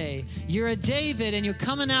 TJ, you're a David and you're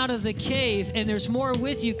coming out of the cave and there's more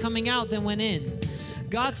with you coming out than went in.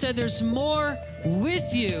 God said there's more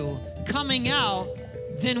with you coming out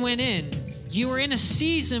than went in. You were in a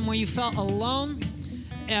season where you felt alone.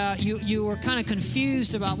 You were kind of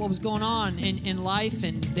confused about what was going on in life,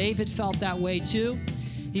 and David felt that way too.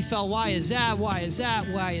 He felt, why is that? Why is that?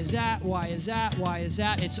 Why is that? Why is that? Why is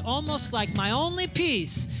that? It's almost like my only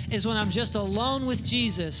peace is when I'm just alone with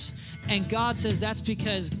Jesus. And God says that's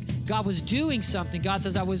because God was doing something. God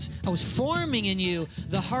says I was forming in you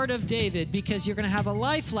the heart of David, because you're going to have a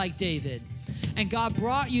life like David. And God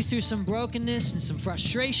brought you through some brokenness and some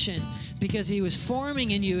frustration because he was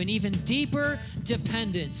forming in you an even deeper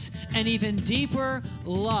dependence, and even deeper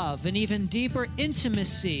love, and even deeper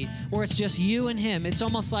intimacy where it's just you and him. It's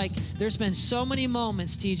almost like there's been so many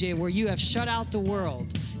moments, TJ, where you have shut out the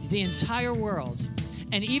world, the entire world.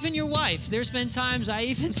 And even your wife, there's been times I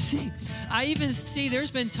even see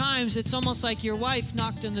there's been times it's almost like your wife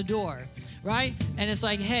knocked on the door, right? And it's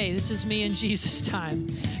like, hey, this is me and Jesus time.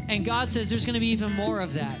 And God says there's going to be even more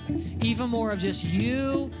of that. Even more of just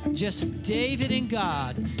you, just David and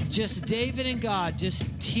God, just David and God, just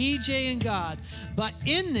TJ and God. But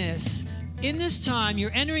in this time,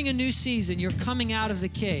 you're entering a new season. You're coming out of the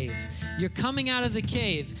cave. You're coming out of the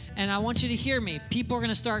cave. And I want you to hear me. People are going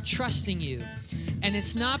to start trusting you. And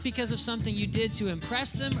it's not because of something you did to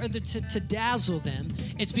impress them or to dazzle them.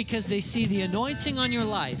 It's because they see the anointing on your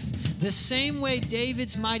life. The same way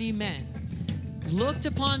David's mighty men looked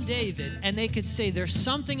upon David and they could say, there's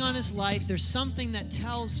something on his life. There's something that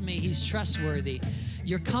tells me he's trustworthy.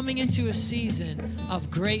 You're coming into a season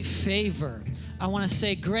of great favor. I want to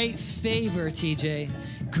say great favor, TJ.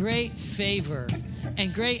 Great favor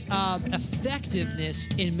and great effectiveness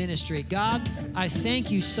in ministry. God, I thank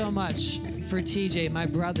you so much for TJ, my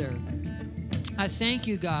brother. I thank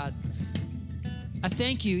you, God. I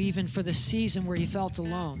thank you even for the season where he felt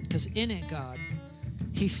alone, because in it, God,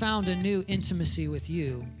 he found a new intimacy with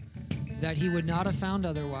you that he would not have found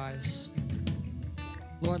otherwise.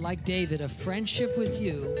 Lord, like David, a friendship with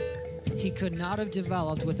you he could not have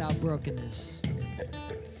developed without brokenness.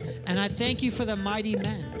 And I thank you for the mighty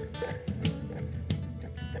men.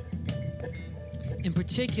 In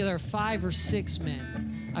particular, 5 or 6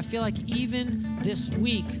 men. I feel like even this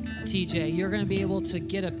week, TJ, you're going to be able to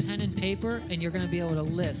get a pen and paper and you're going to be able to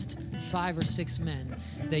list 5 or 6 men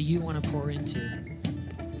that you want to pour into.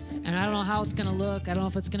 And I don't know how it's going to look. I don't know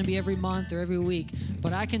if it's going to be every month or every week,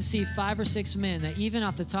 but I can see 5 or 6 men that even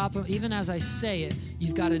off the top of, even as I say it,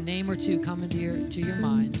 you've got a name or two coming to your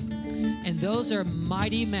mind. And those are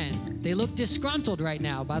mighty men. They look disgruntled right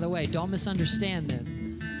now, by the way. Don't misunderstand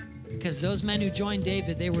them. Because those men who joined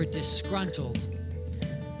David, they were disgruntled.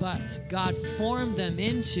 But God formed them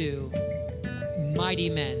into mighty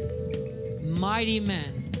men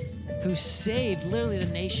who saved literally the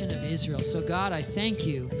nation of Israel. So God, I thank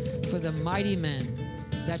you for the mighty men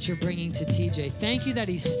that you're bringing to TJ. Thank you that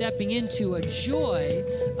he's stepping into a joy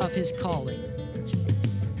of his calling,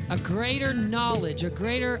 a greater knowledge, a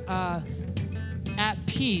greater at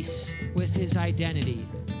peace with his identity,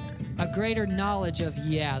 a greater knowledge of,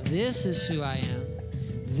 yeah, this is who I am.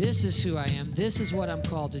 This is who I am. This is what I'm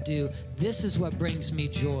called to do. This is what brings me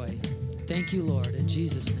joy. Thank you, Lord. In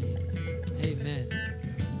Jesus' name, amen.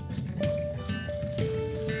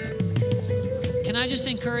 Can I just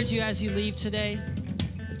encourage you as you leave today?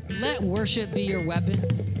 Let worship be your weapon.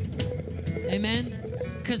 Amen?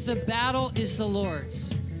 Because the battle is the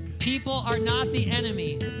Lord's. People are not the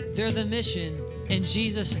enemy. They're the mission, and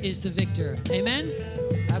Jesus is the victor. Amen?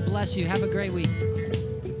 God bless you. Have a great week.